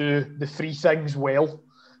got to do the 3 things well.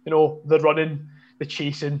 The running, the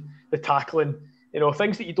chasing, the tackling,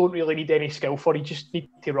 things that you don't really need any skill for, you just need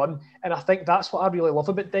to run. And I think that's what I really love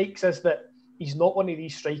about Dykes, is that he's not one of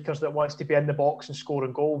these strikers that wants to be in the box and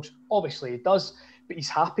scoring goals. Obviously he does, but he's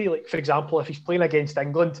happy. Like, for example, if he's playing against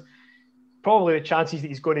England, probably the chances that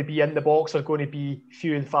he's going to be in the box are going to be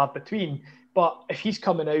few and far between. But if he's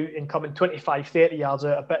coming out and coming 25, 30 yards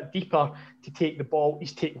out, a bit deeper to take the ball,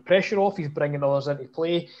 he's taking pressure off, he's bringing others into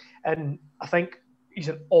play. And I think he's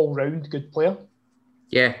an all-round good player.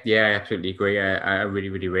 Yeah, I absolutely agree. I really,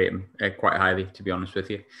 really rate him quite highly, to be honest with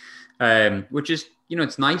you. Which is,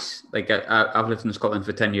 it's nice. Like, I've lived in Scotland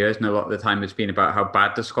for 10 years, and a lot of the time it's been about how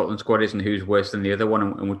bad the Scotland squad is and who's worse than the other one.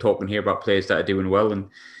 And we're talking here about players that are doing well. And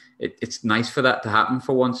it's nice for that to happen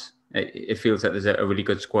for once. It feels like there's a really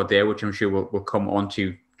good squad there, which I'm sure we'll come on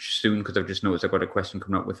to soon, because I've just noticed I've got a question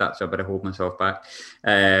coming up with that, so I better hold myself back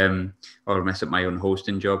or mess up my own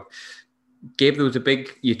hosting job. Gabe,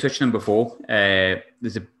 you touched on before, there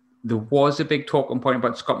was a big talking point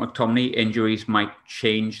about Scott McTominay. Injuries might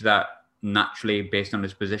change that naturally based on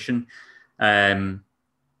his position.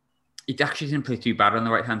 he actually didn't play too bad on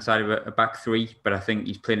the right-hand side of a back three, but I think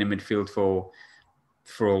he's playing in midfield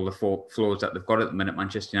for all the four floors that they've got at the minute.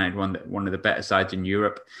 Manchester United, one of the better sides in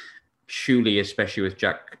Europe. Surely, especially with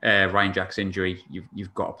Ryan Jack's injury,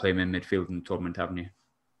 you've got to play him in midfield in the tournament, haven't you?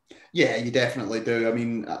 Yeah, you definitely do. I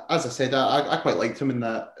mean, as I said, I quite liked him in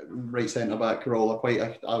that right centre-back role.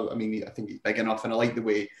 I mean, I think he's big enough, and I like the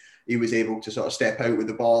way he was able to sort of step out with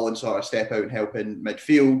the ball and sort of step out and help in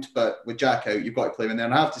midfield. But with Jack out, you've got to play him in there.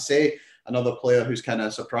 And I have to say, another player who's kind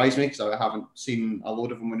of surprised me, because I haven't seen a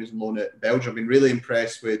load of him when he was on loan at Belgium. I've been really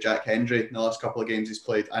impressed with Jack Hendry in the last couple of games he's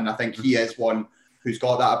played. And I think he is one who's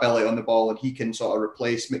got that ability on the ball, and he can sort of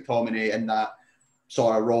replace McTominay in that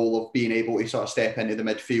sort of role of being able to sort of step into the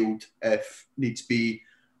midfield if needs be.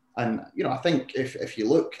 And, you know, I think if you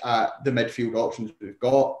look at the midfield options we've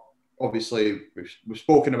got, obviously we've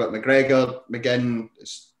spoken about McGregor. McGinn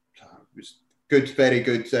was good, very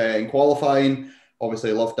good in qualifying.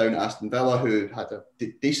 Obviously loved down at Aston Villa, who had a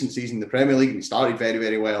decent season in the Premier League. He started very,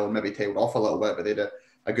 very well and maybe tailed off a little bit, but they had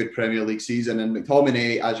a good Premier League season. And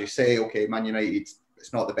McTominay, as you say, okay, Man United,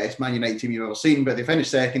 it's not the best Man United team you've ever seen, but they finished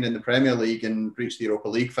second in the Premier League and reached the Europa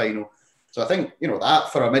League final. So I think, you know,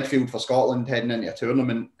 that for a midfield for Scotland heading into a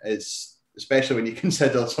tournament is, especially when you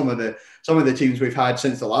consider some of the teams we've had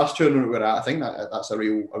since the last tournament we're at, I think that's a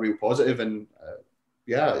real positive. And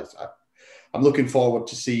I'm looking forward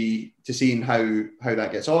to seeing how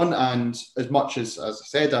that gets on. And as much as I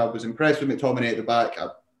said, I was impressed with McTominay at the back.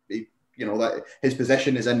 That his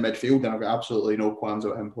position is in midfield, and I've got absolutely no qualms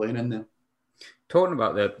about him playing in there. Talking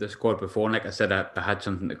about the squad before, and like I said, I had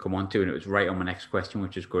something to come on to, and it was right on my next question,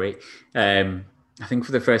 which is great. I think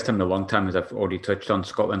for the first time in a long time, as I've already touched on,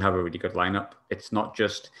 Scotland have a really good lineup. It's not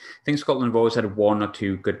just, I think Scotland have always had one or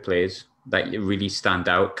two good players that really stand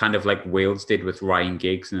out, kind of like Wales did with Ryan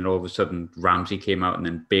Giggs, and then all of a sudden Ramsey came out and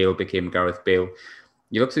then Bale became Gareth Bale.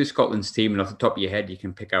 You look through Scotland's team and off the top of your head, you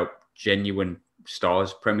can pick out genuine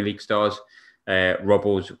stars, Premier League stars.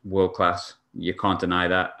 Robbo's world class. You can't deny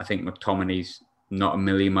that. I think McTominay's not a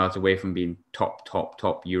million miles away from being top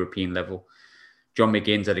European level. John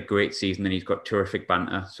McGinn's had a great season and he's got terrific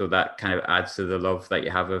banter. So that kind of adds to the love that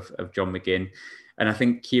you have of John McGinn. And I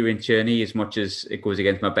think Kieran Tierney, as much as it goes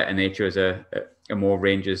against my better nature as a more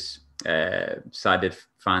Rangers sided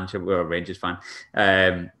fan, or a Rangers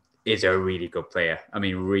fan, is a really good player. I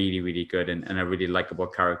mean, really, really good and a really likeable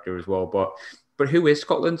character as well. But who is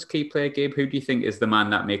Scotland's key player, Gabe? Who do you think is the man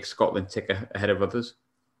that makes Scotland tick ahead of others?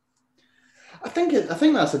 I think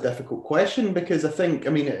that's a difficult question, because it's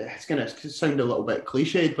going to sound a little bit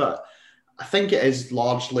cliched, but I think it is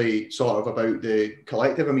largely sort of about the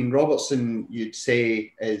collective. I mean, Robertson, you'd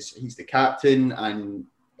say, he's the captain and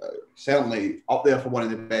certainly up there for one of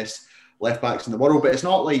the best left backs in the world. But it's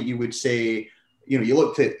not like you would say, you know, you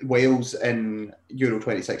looked at Wales in Euro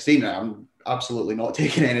 2016. I'm absolutely not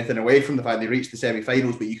taking anything away from the fact they reached the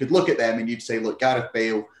semi-finals, but you could look at them and you'd say, look, Gareth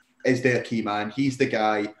Bale is their key man. He's the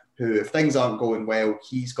guy who, if things aren't going well,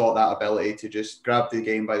 he's got that ability to just grab the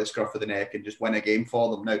game by the scruff of the neck and just win a game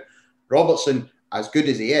for them. Now, Robertson, as good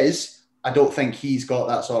as he is, I don't think he's got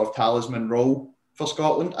that sort of talisman role for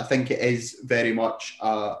Scotland. I think it is very much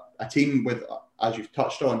a team with, as you've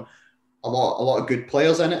touched on, a lot of good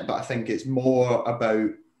players in it, but I think it's more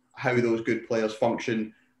about how those good players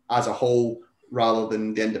function as a whole rather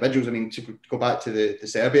than the individuals. I mean, to go back to the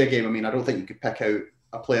Serbia game, I mean, I don't think you could pick out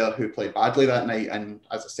a player who played badly that night. And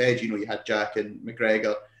as I said, you know, you had Jack and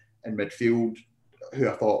McGregor in midfield who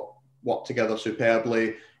I thought worked together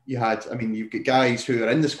superbly. You've got guys who are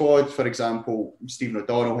in the squad. For example, Stephen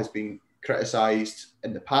O'Donnell has been criticised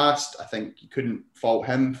in the past. I think you couldn't fault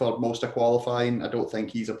him for most of qualifying. I don't think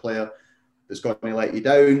he's a player that's going to let you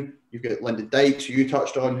down. You've got Lyndon Dykes, who you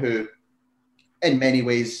touched on, who in many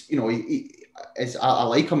ways, you know, I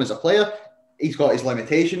like him as a player. He's got his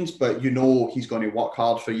limitations, but you know he's going to work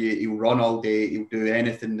hard for you. He'll run all day. He'll do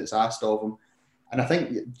anything that's asked of him. And I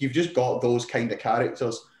think you've just got those kind of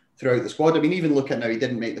characters throughout the squad. I mean, even look at now, he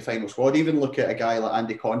didn't make the final squad. Even look at a guy like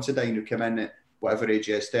Andy Considine, who came in at whatever age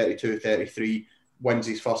he is, 32, 33, wins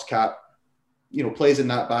his first cap, you know, plays in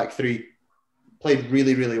that back three, played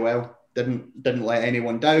really, really well. Didn't let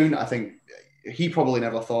anyone down. I think he probably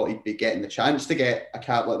never thought he'd be getting the chance to get a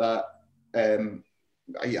cap like that.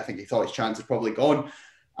 I think he thought his chance had probably gone,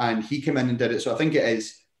 and he came in and did it. So I think it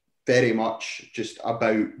is very much just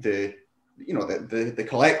about the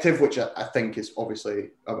collective, which I think is obviously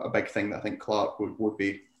a big thing that I think Clark would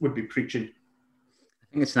be preaching. I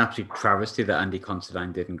think it's an absolute travesty that Andy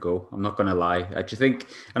Considine didn't go. I'm not going to lie. I just think,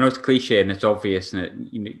 I know it's cliche and it's obvious, and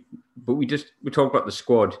but we talk about the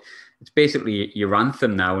squad. It's basically your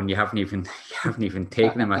anthem now, and you haven't even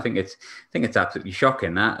taken him. I think it's absolutely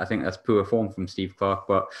shocking. I think that's poor form from Steve Clarke,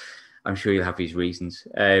 but I'm sure you'll have his reasons.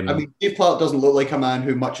 I mean, Steve Clarke doesn't look like a man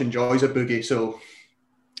who much enjoys a boogie, so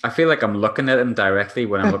I feel like I'm looking at him directly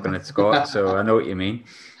when I'm looking at Scott, so I know what you mean.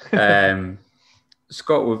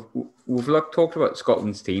 Scott, we've talked about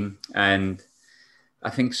Scotland's team, and I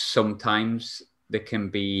think sometimes there can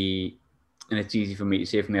be, and it's easy for me to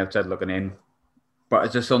say from the outside looking in, but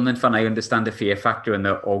as a Sunderland fan, I understand the fear factor and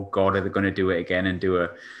the, oh God, are they going to do it again and do a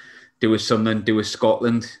Sunderland, do a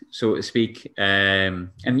Scotland, so to speak. And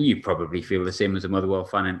you probably feel the same as a Motherwell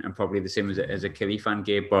fan and probably the same as a Killie fan,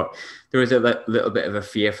 Gabe, but there is a little bit of a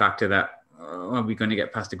fear factor that, are we going to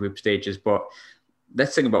get past the group stages? But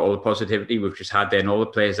let's think about all the positivity we've just had there and all the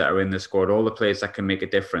players that are in the squad, all the players that can make a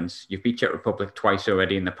difference. You've beat Czech Republic twice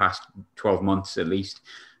already in the past 12 months at least.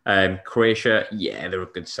 Croatia, yeah, they're a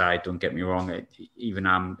good side, don't get me wrong. Even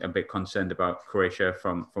I'm a bit concerned about Croatia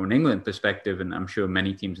from an England perspective, and I'm sure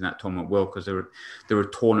many teams in that tournament will, because they're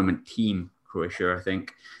a tournament team, Croatia, I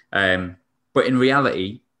think. But in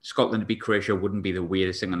reality, Scotland to beat Croatia wouldn't be the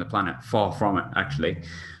weirdest thing on the planet. Far from it, actually.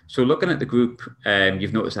 So looking at the group,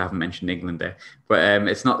 you've noticed I haven't mentioned England there, but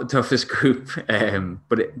it's not the toughest group,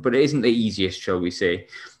 but it isn't the easiest, shall we say.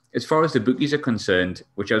 As far as the bookies are concerned,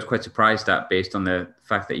 which I was quite surprised at based on the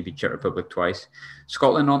fact that you beat Czech Republic twice,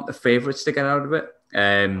 Scotland aren't the favourites to get out of it.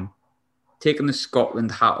 Taking the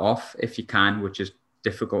Scotland hat off if you can, which is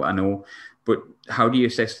difficult, I know, but how do you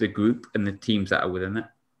assess the group and the teams that are within it?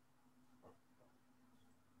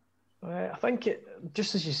 I think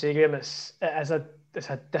just as you say, Graham, it's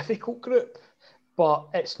a difficult group, but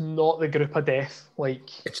it's not the group of death. Like,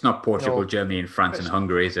 it's not Portugal, Germany, and France and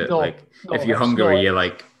Hungary, is it? No, if you're Hungary, you're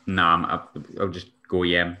like, nah, I'll just go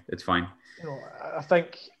EM. It's fine. I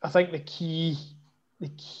think the key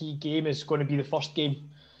game is going to be the first game.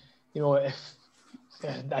 If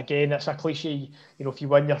again, it's a cliche. If you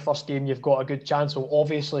win your first game, you've got a good chance. So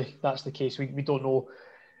obviously that's the case. We don't know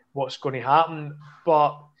what's going to happen,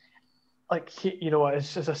 but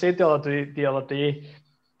as I said the other day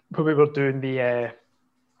when we were doing the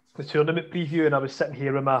tournament preview, and I was sitting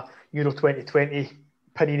here with my Euro 2020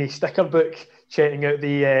 Panini sticker book, checking out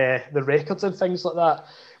the records and things like that.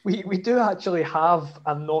 We do actually have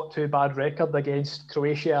a not too bad record against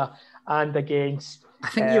Croatia and against. I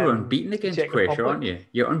think you're unbeaten against Czech Croatia, Republic. aren't you?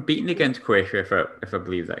 You're unbeaten against Croatia, if I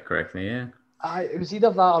believe that correctly. Yeah. It was either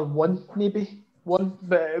that or one,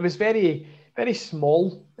 but it was very, very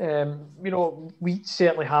small. We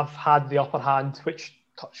certainly have had the upper hand, which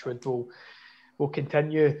touchwood will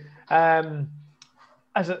continue. As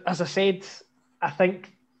I said, I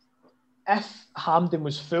think if Hampden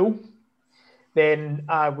was full, then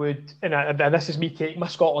I would, and this is me taking my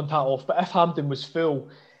Scotland hat off, but if Hampden was full,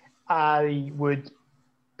 I would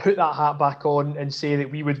put that hat back on and say that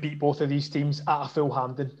we would beat both of these teams at a full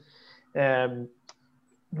Hampden.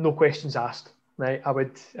 No questions asked. Right, I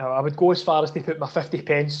would go as far as to put my 50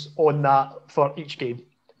 pence on that for each game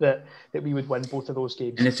that we would win both of those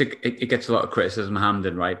games. And it gets a lot of criticism,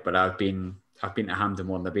 Hampden, right? But I've been to Hampden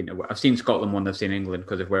one. I've seen Scotland one. I've seen England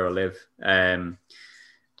because of where I live.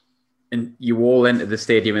 And you all enter the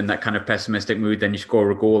stadium in that kind of pessimistic mood. Then you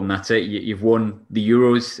score a goal, and that's it. You've won the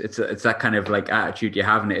Euros. It's that kind of like attitude you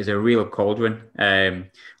have, and it is a real cauldron.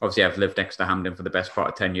 Obviously, I've lived next to Hampden for the best part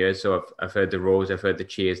of 10 years, so I've heard the roars, I've heard the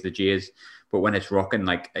cheers, the jeers. But when it's rocking,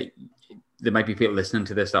 there might be people listening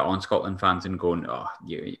to this that aren't Scotland fans and going, oh,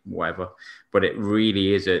 yeah, whatever. But it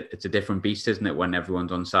really is it's a different beast, isn't it, when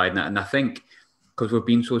everyone's on side? And I think because we've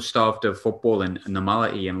been so starved of football and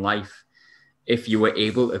normality in life, if you were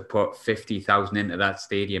able to put 50,000 into that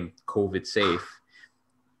stadium, COVID safe,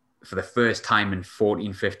 for the first time in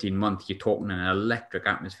 14, 15 months, you're talking an electric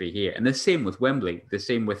atmosphere here. And the same with Wembley, the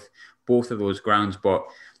same with both of those grounds. But,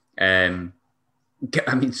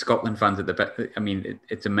 Scotland fans at the best.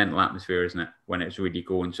 It's a mental atmosphere, isn't it, when it's really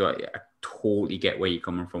going? So I totally get where you're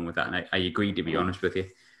coming from with that. And I agree, to be honest with you.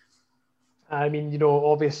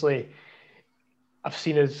 Obviously, I've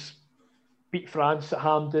seen us beat France at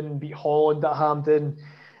Hampden, beat Holland at Hampden.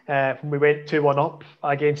 When we went 2-1 up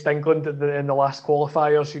against England in the last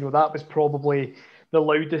qualifiers, that was probably the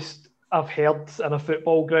loudest I've heard in a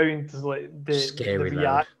football ground. The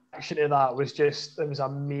reaction to that was it was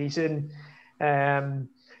amazing.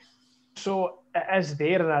 So it is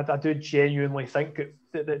there, and I do genuinely think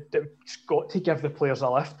that it's got to give the players a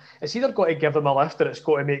lift. It's either got to give them a lift, or it's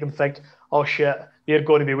got to make them think, oh shit, they're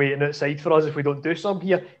going to be waiting outside for us if we don't do something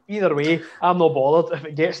here. Either way, I'm not bothered. If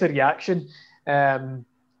it gets the reaction,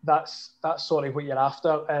 that's sort of what you're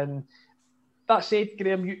after. And that said,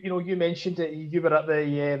 Graham, you mentioned that you were at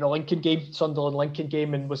the Lincoln game, Sunderland Lincoln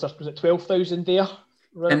game, and was it 12,000 there?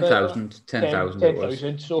 10,000 it was.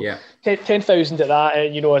 10,000. So yeah. 10,000 at that,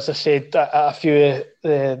 and as I said, a few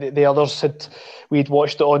the others we'd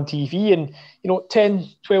watched it on TV, and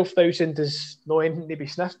 12,000 is not anything to be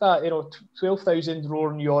sniffed at. 12,000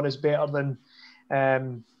 roaring you on is better than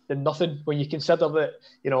nothing when you consider that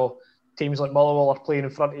teams like Motherwell are playing in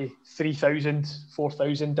front of 3,000,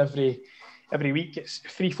 4,000 every week. It's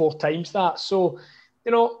 3-4 times that. So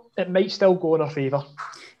it might still go in our favour.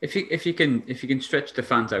 If you can stretch the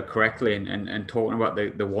fans out correctly and talking about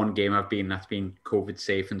the one game that's been COVID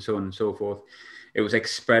safe and so on and so forth, it was like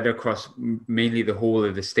spread across mainly the whole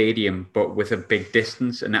of the stadium, but with a big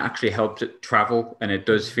distance, and it actually helps it travel, and it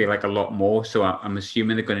does feel like a lot more. So I'm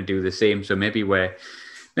assuming they're going to do the same. So maybe we're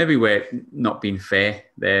not being fair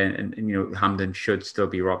there, and Hampden should still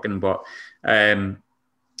be rocking, but.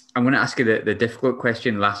 I'm going to ask you the difficult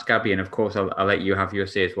question last, Gabby, and of course I'll let you have your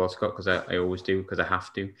say as well, Scott, because I always do, because I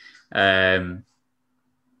have to.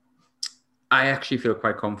 I actually feel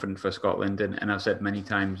quite confident for Scotland, and I've said many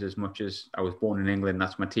times, as much as I was born in England,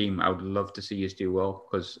 that's my team. I would love to see us do well,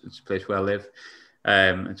 because it's a place where I live.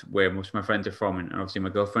 It's where most of my friends are from, and obviously my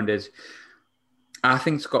girlfriend is. I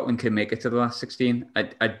think Scotland can make it to the last 16.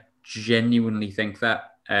 I genuinely think that.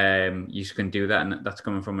 You can do that, and that's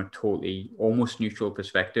coming from a totally almost neutral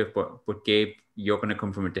perspective. But Gabe, you're going to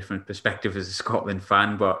come from a different perspective as a Scotland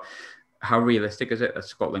fan. But how realistic is it that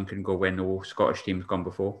Scotland can go where no Scottish team's gone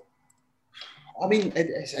before? I mean,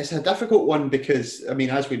 it's a difficult one because,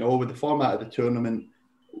 as we know, with the format of the tournament,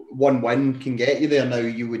 one win can get you there. Now,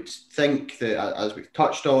 you would think that, as we've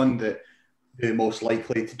touched on, that the most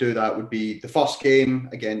likely to do that would be the first game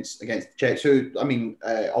against the Czechs, who,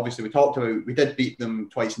 obviously we did beat them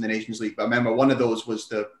twice in the Nations League, but I remember one of those was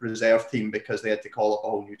the reserve team because they had to call up a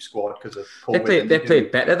whole new squad because of COVID. They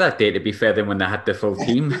played better that day, to be fair, than when they had the full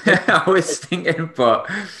team. I was thinking,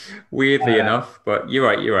 but weirdly enough, but you're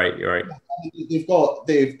right. They've got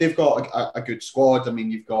a good squad.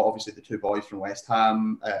 You've got obviously the two boys from West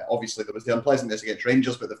Ham. Obviously there was the unpleasantness against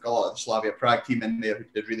Rangers, but they've got a lot of the Slavia Prague team in there who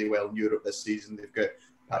did really well in Europe this season. They've got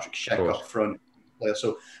Patrick Schick up front.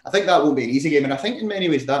 So I think that won't be an easy game, and I think in many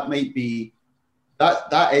ways that might be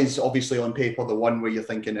that is obviously on paper the one where you're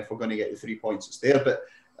thinking if we're going to get the 3 points, it's there. But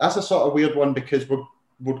that's a sort of weird one because we're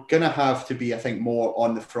going to have to be, I think, more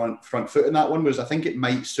on the front foot in that one, whereas I think it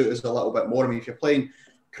might suit us a little bit more. If you're playing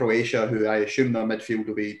Croatia, who I assume their midfield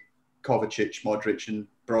will be Kovacic, Modric and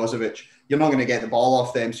Brozovic, you're not going to get the ball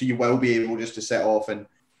off them, so you will be able just to set off and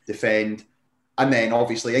defend. And then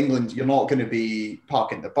obviously England, you're not going to be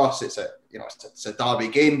parking the bus. It's a derby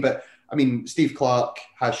game, but Steve Clarke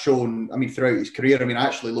has shown, throughout his career, I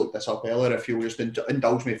actually looked this up earlier, if you'll just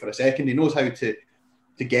indulge me for a second, he knows how to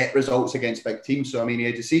get results against big teams. So, he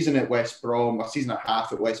had a season at West Brom, a season and a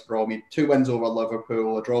half at West Brom, he had 2 wins over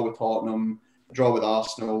Liverpool, a draw with Tottenham, a draw with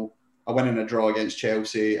Arsenal, a win and a draw against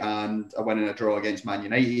Chelsea, and a win and a draw against Man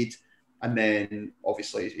United. And then,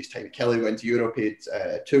 obviously, his time at Kelly went to Europe. He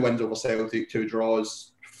had 2 wins over Celtic, 2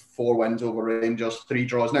 draws, 4 wins over Rangers, 3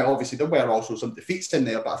 draws. Now, obviously, there were also some defeats in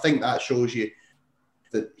there, but I think that shows you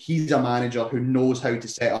that he's a manager who knows how to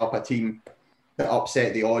set up a team to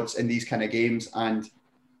upset the odds in these kind of games. And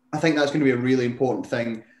I think that's going to be a really important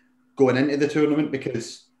thing going into the tournament,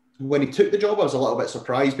 because when he took the job, I was a little bit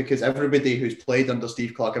surprised, because everybody who's played under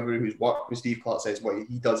Steve Clarke, everybody who's worked with Steve Clarke says, well,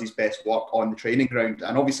 he does his best work on the training ground.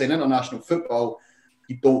 And obviously in international football,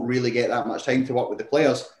 you don't really get that much time to work with the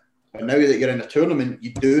players. But now that you're in a tournament,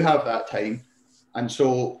 you do have that time. And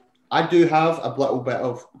so I do have a little bit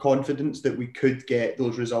of confidence that we could get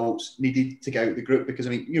those results needed to get out of the group, because,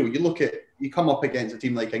 you come up against a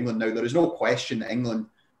team like England now, there is no question that England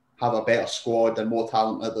have a better squad and more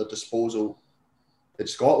talent at their disposal that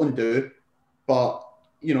Scotland do. But,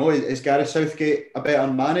 is Gareth Southgate a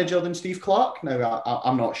better manager than Steve Clarke? Now,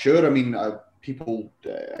 I'm not sure. People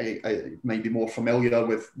I might be more familiar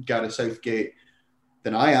with Gareth Southgate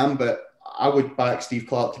than I am, but I would back Steve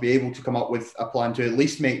Clarke to be able to come up with a plan to at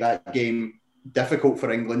least make that game difficult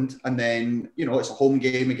for England. And then, it's a home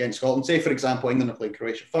game against Scotland. Say, for example, England are playing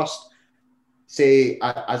Croatia first. Say,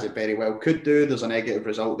 as it very well could do, there's a negative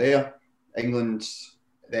result there. England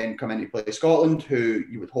then come in to play Scotland, who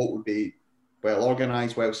you would hope would be well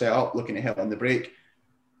organised, well set up, looking to hit on the break.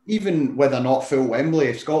 Even with a not full Wembley,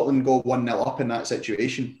 if Scotland go 1-0 up in that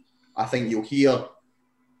situation, I think you'll hear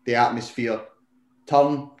the atmosphere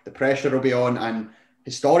turn, the pressure will be on, and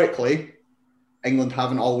historically, England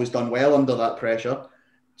haven't always done well under that pressure.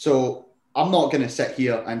 So I'm not going to sit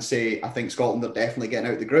here and say I think Scotland are definitely getting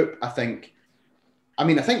out of the group. I think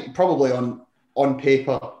probably on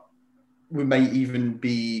paper, we might even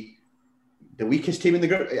be the weakest team in the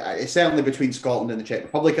group. It's certainly between Scotland and the Czech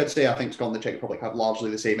Republic, I'd say. I think Scotland and the Czech Republic have largely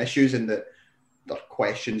the same issues in that there are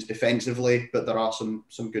questions defensively, but there are some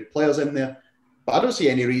good players in there. But I don't see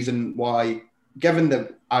any reason why, given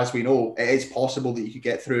that, as we know, it is possible that you could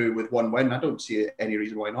get through with one win. I don't see any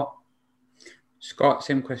reason why not. Scott,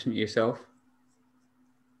 same question to yourself.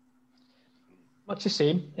 Much the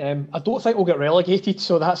same. I don't think we'll get relegated,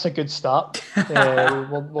 so that's a good start.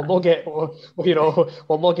 We'll not get, we'll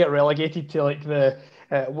not get relegated to like the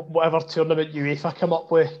whatever tournament UEFA come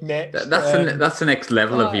up with next. That's the next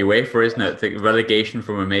level of UEFA, isn't it? The relegation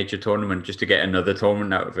from a major tournament just to get another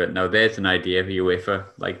tournament out of it. Now, there's an idea for UEFA.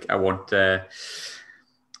 Like, I want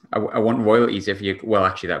royalties if you. Well,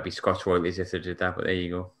 actually, that'd be Scots royalties if they did that. But there you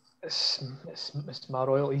go. It's my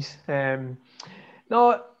royalties.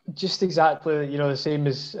 No. Just exactly, the same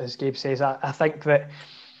as Gabe says. I think that,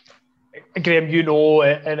 Graham,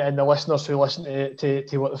 and the listeners who listen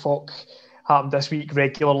to What the Fuck Happened this week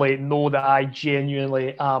regularly know that I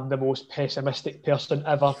genuinely am the most pessimistic person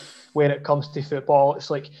ever when it comes to football. It's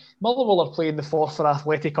like, Motherwell are playing the Forfar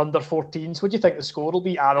Athletic under-14s. What do you think the score will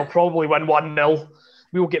be? They'll probably win 1-0.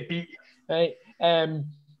 We'll get beat, right?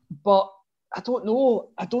 But I don't know.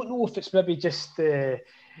 I don't know if it's maybe just the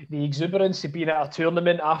exuberance of being at a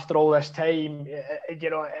tournament after all this time.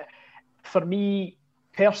 For me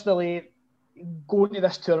personally, going to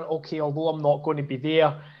this tournament, okay, although I'm not going to be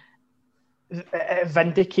there, it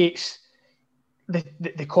vindicates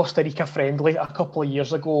the Costa Rica friendly a couple of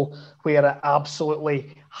years ago, where it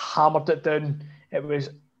absolutely hammered it down. It was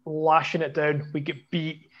lashing it down. We get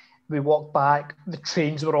beat. We walked back. The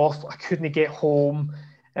trains were off. I couldn't get home.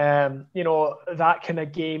 That kind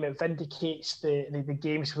of game, it vindicates the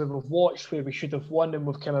games where we've watched where we should have won and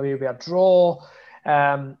we've come away with a draw.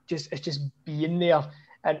 It's just being there,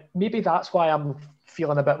 and maybe that's why I'm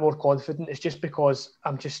feeling a bit more confident. It's just because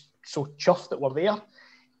I'm just so chuffed that we're there,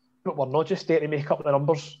 but we're not just there to make up the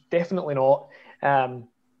numbers. Definitely not. And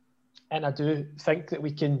I do think that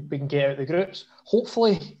we can get out the groups,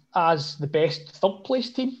 hopefully as the best third place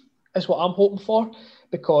team is what I'm hoping for,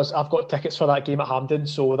 because I've got tickets for that game at Hampden,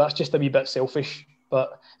 so that's just a wee bit selfish.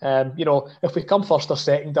 But, if we come first or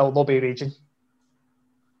second, I'll not be raging.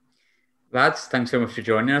 Lads, thanks so much for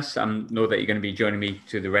joining us. I know that you're going to be joining me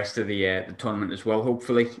to the rest of the tournament as well,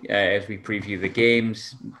 hopefully, as we preview the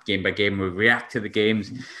games. Game by game, we'll react to the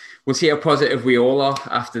games. We'll see how positive we all are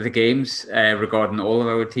after the games regarding all of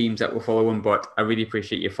our teams that we're following, but I really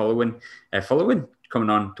appreciate you coming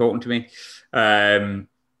on, talking to me.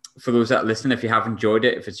 For those that listen, if you have enjoyed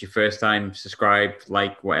it, if it's your first time, subscribe,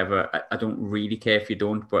 like, whatever. I don't really care if you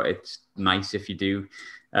don't, but it's nice if you do.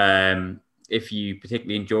 If you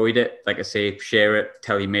particularly enjoyed it, like I say, share it,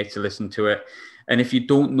 tell your mates to listen to it. And if you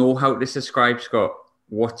don't know how to subscribe, Scott,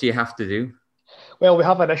 what do you have to do? Well, we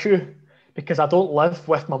have an issue because I don't live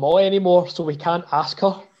with my mum anymore, so we can't ask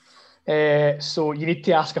her. So you need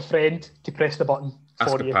to ask a friend to press the button for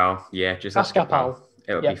you. Ask a pal. Yeah, just ask a pal.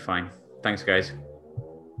 It'll be fine. Thanks, guys.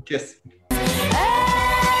 Cheers.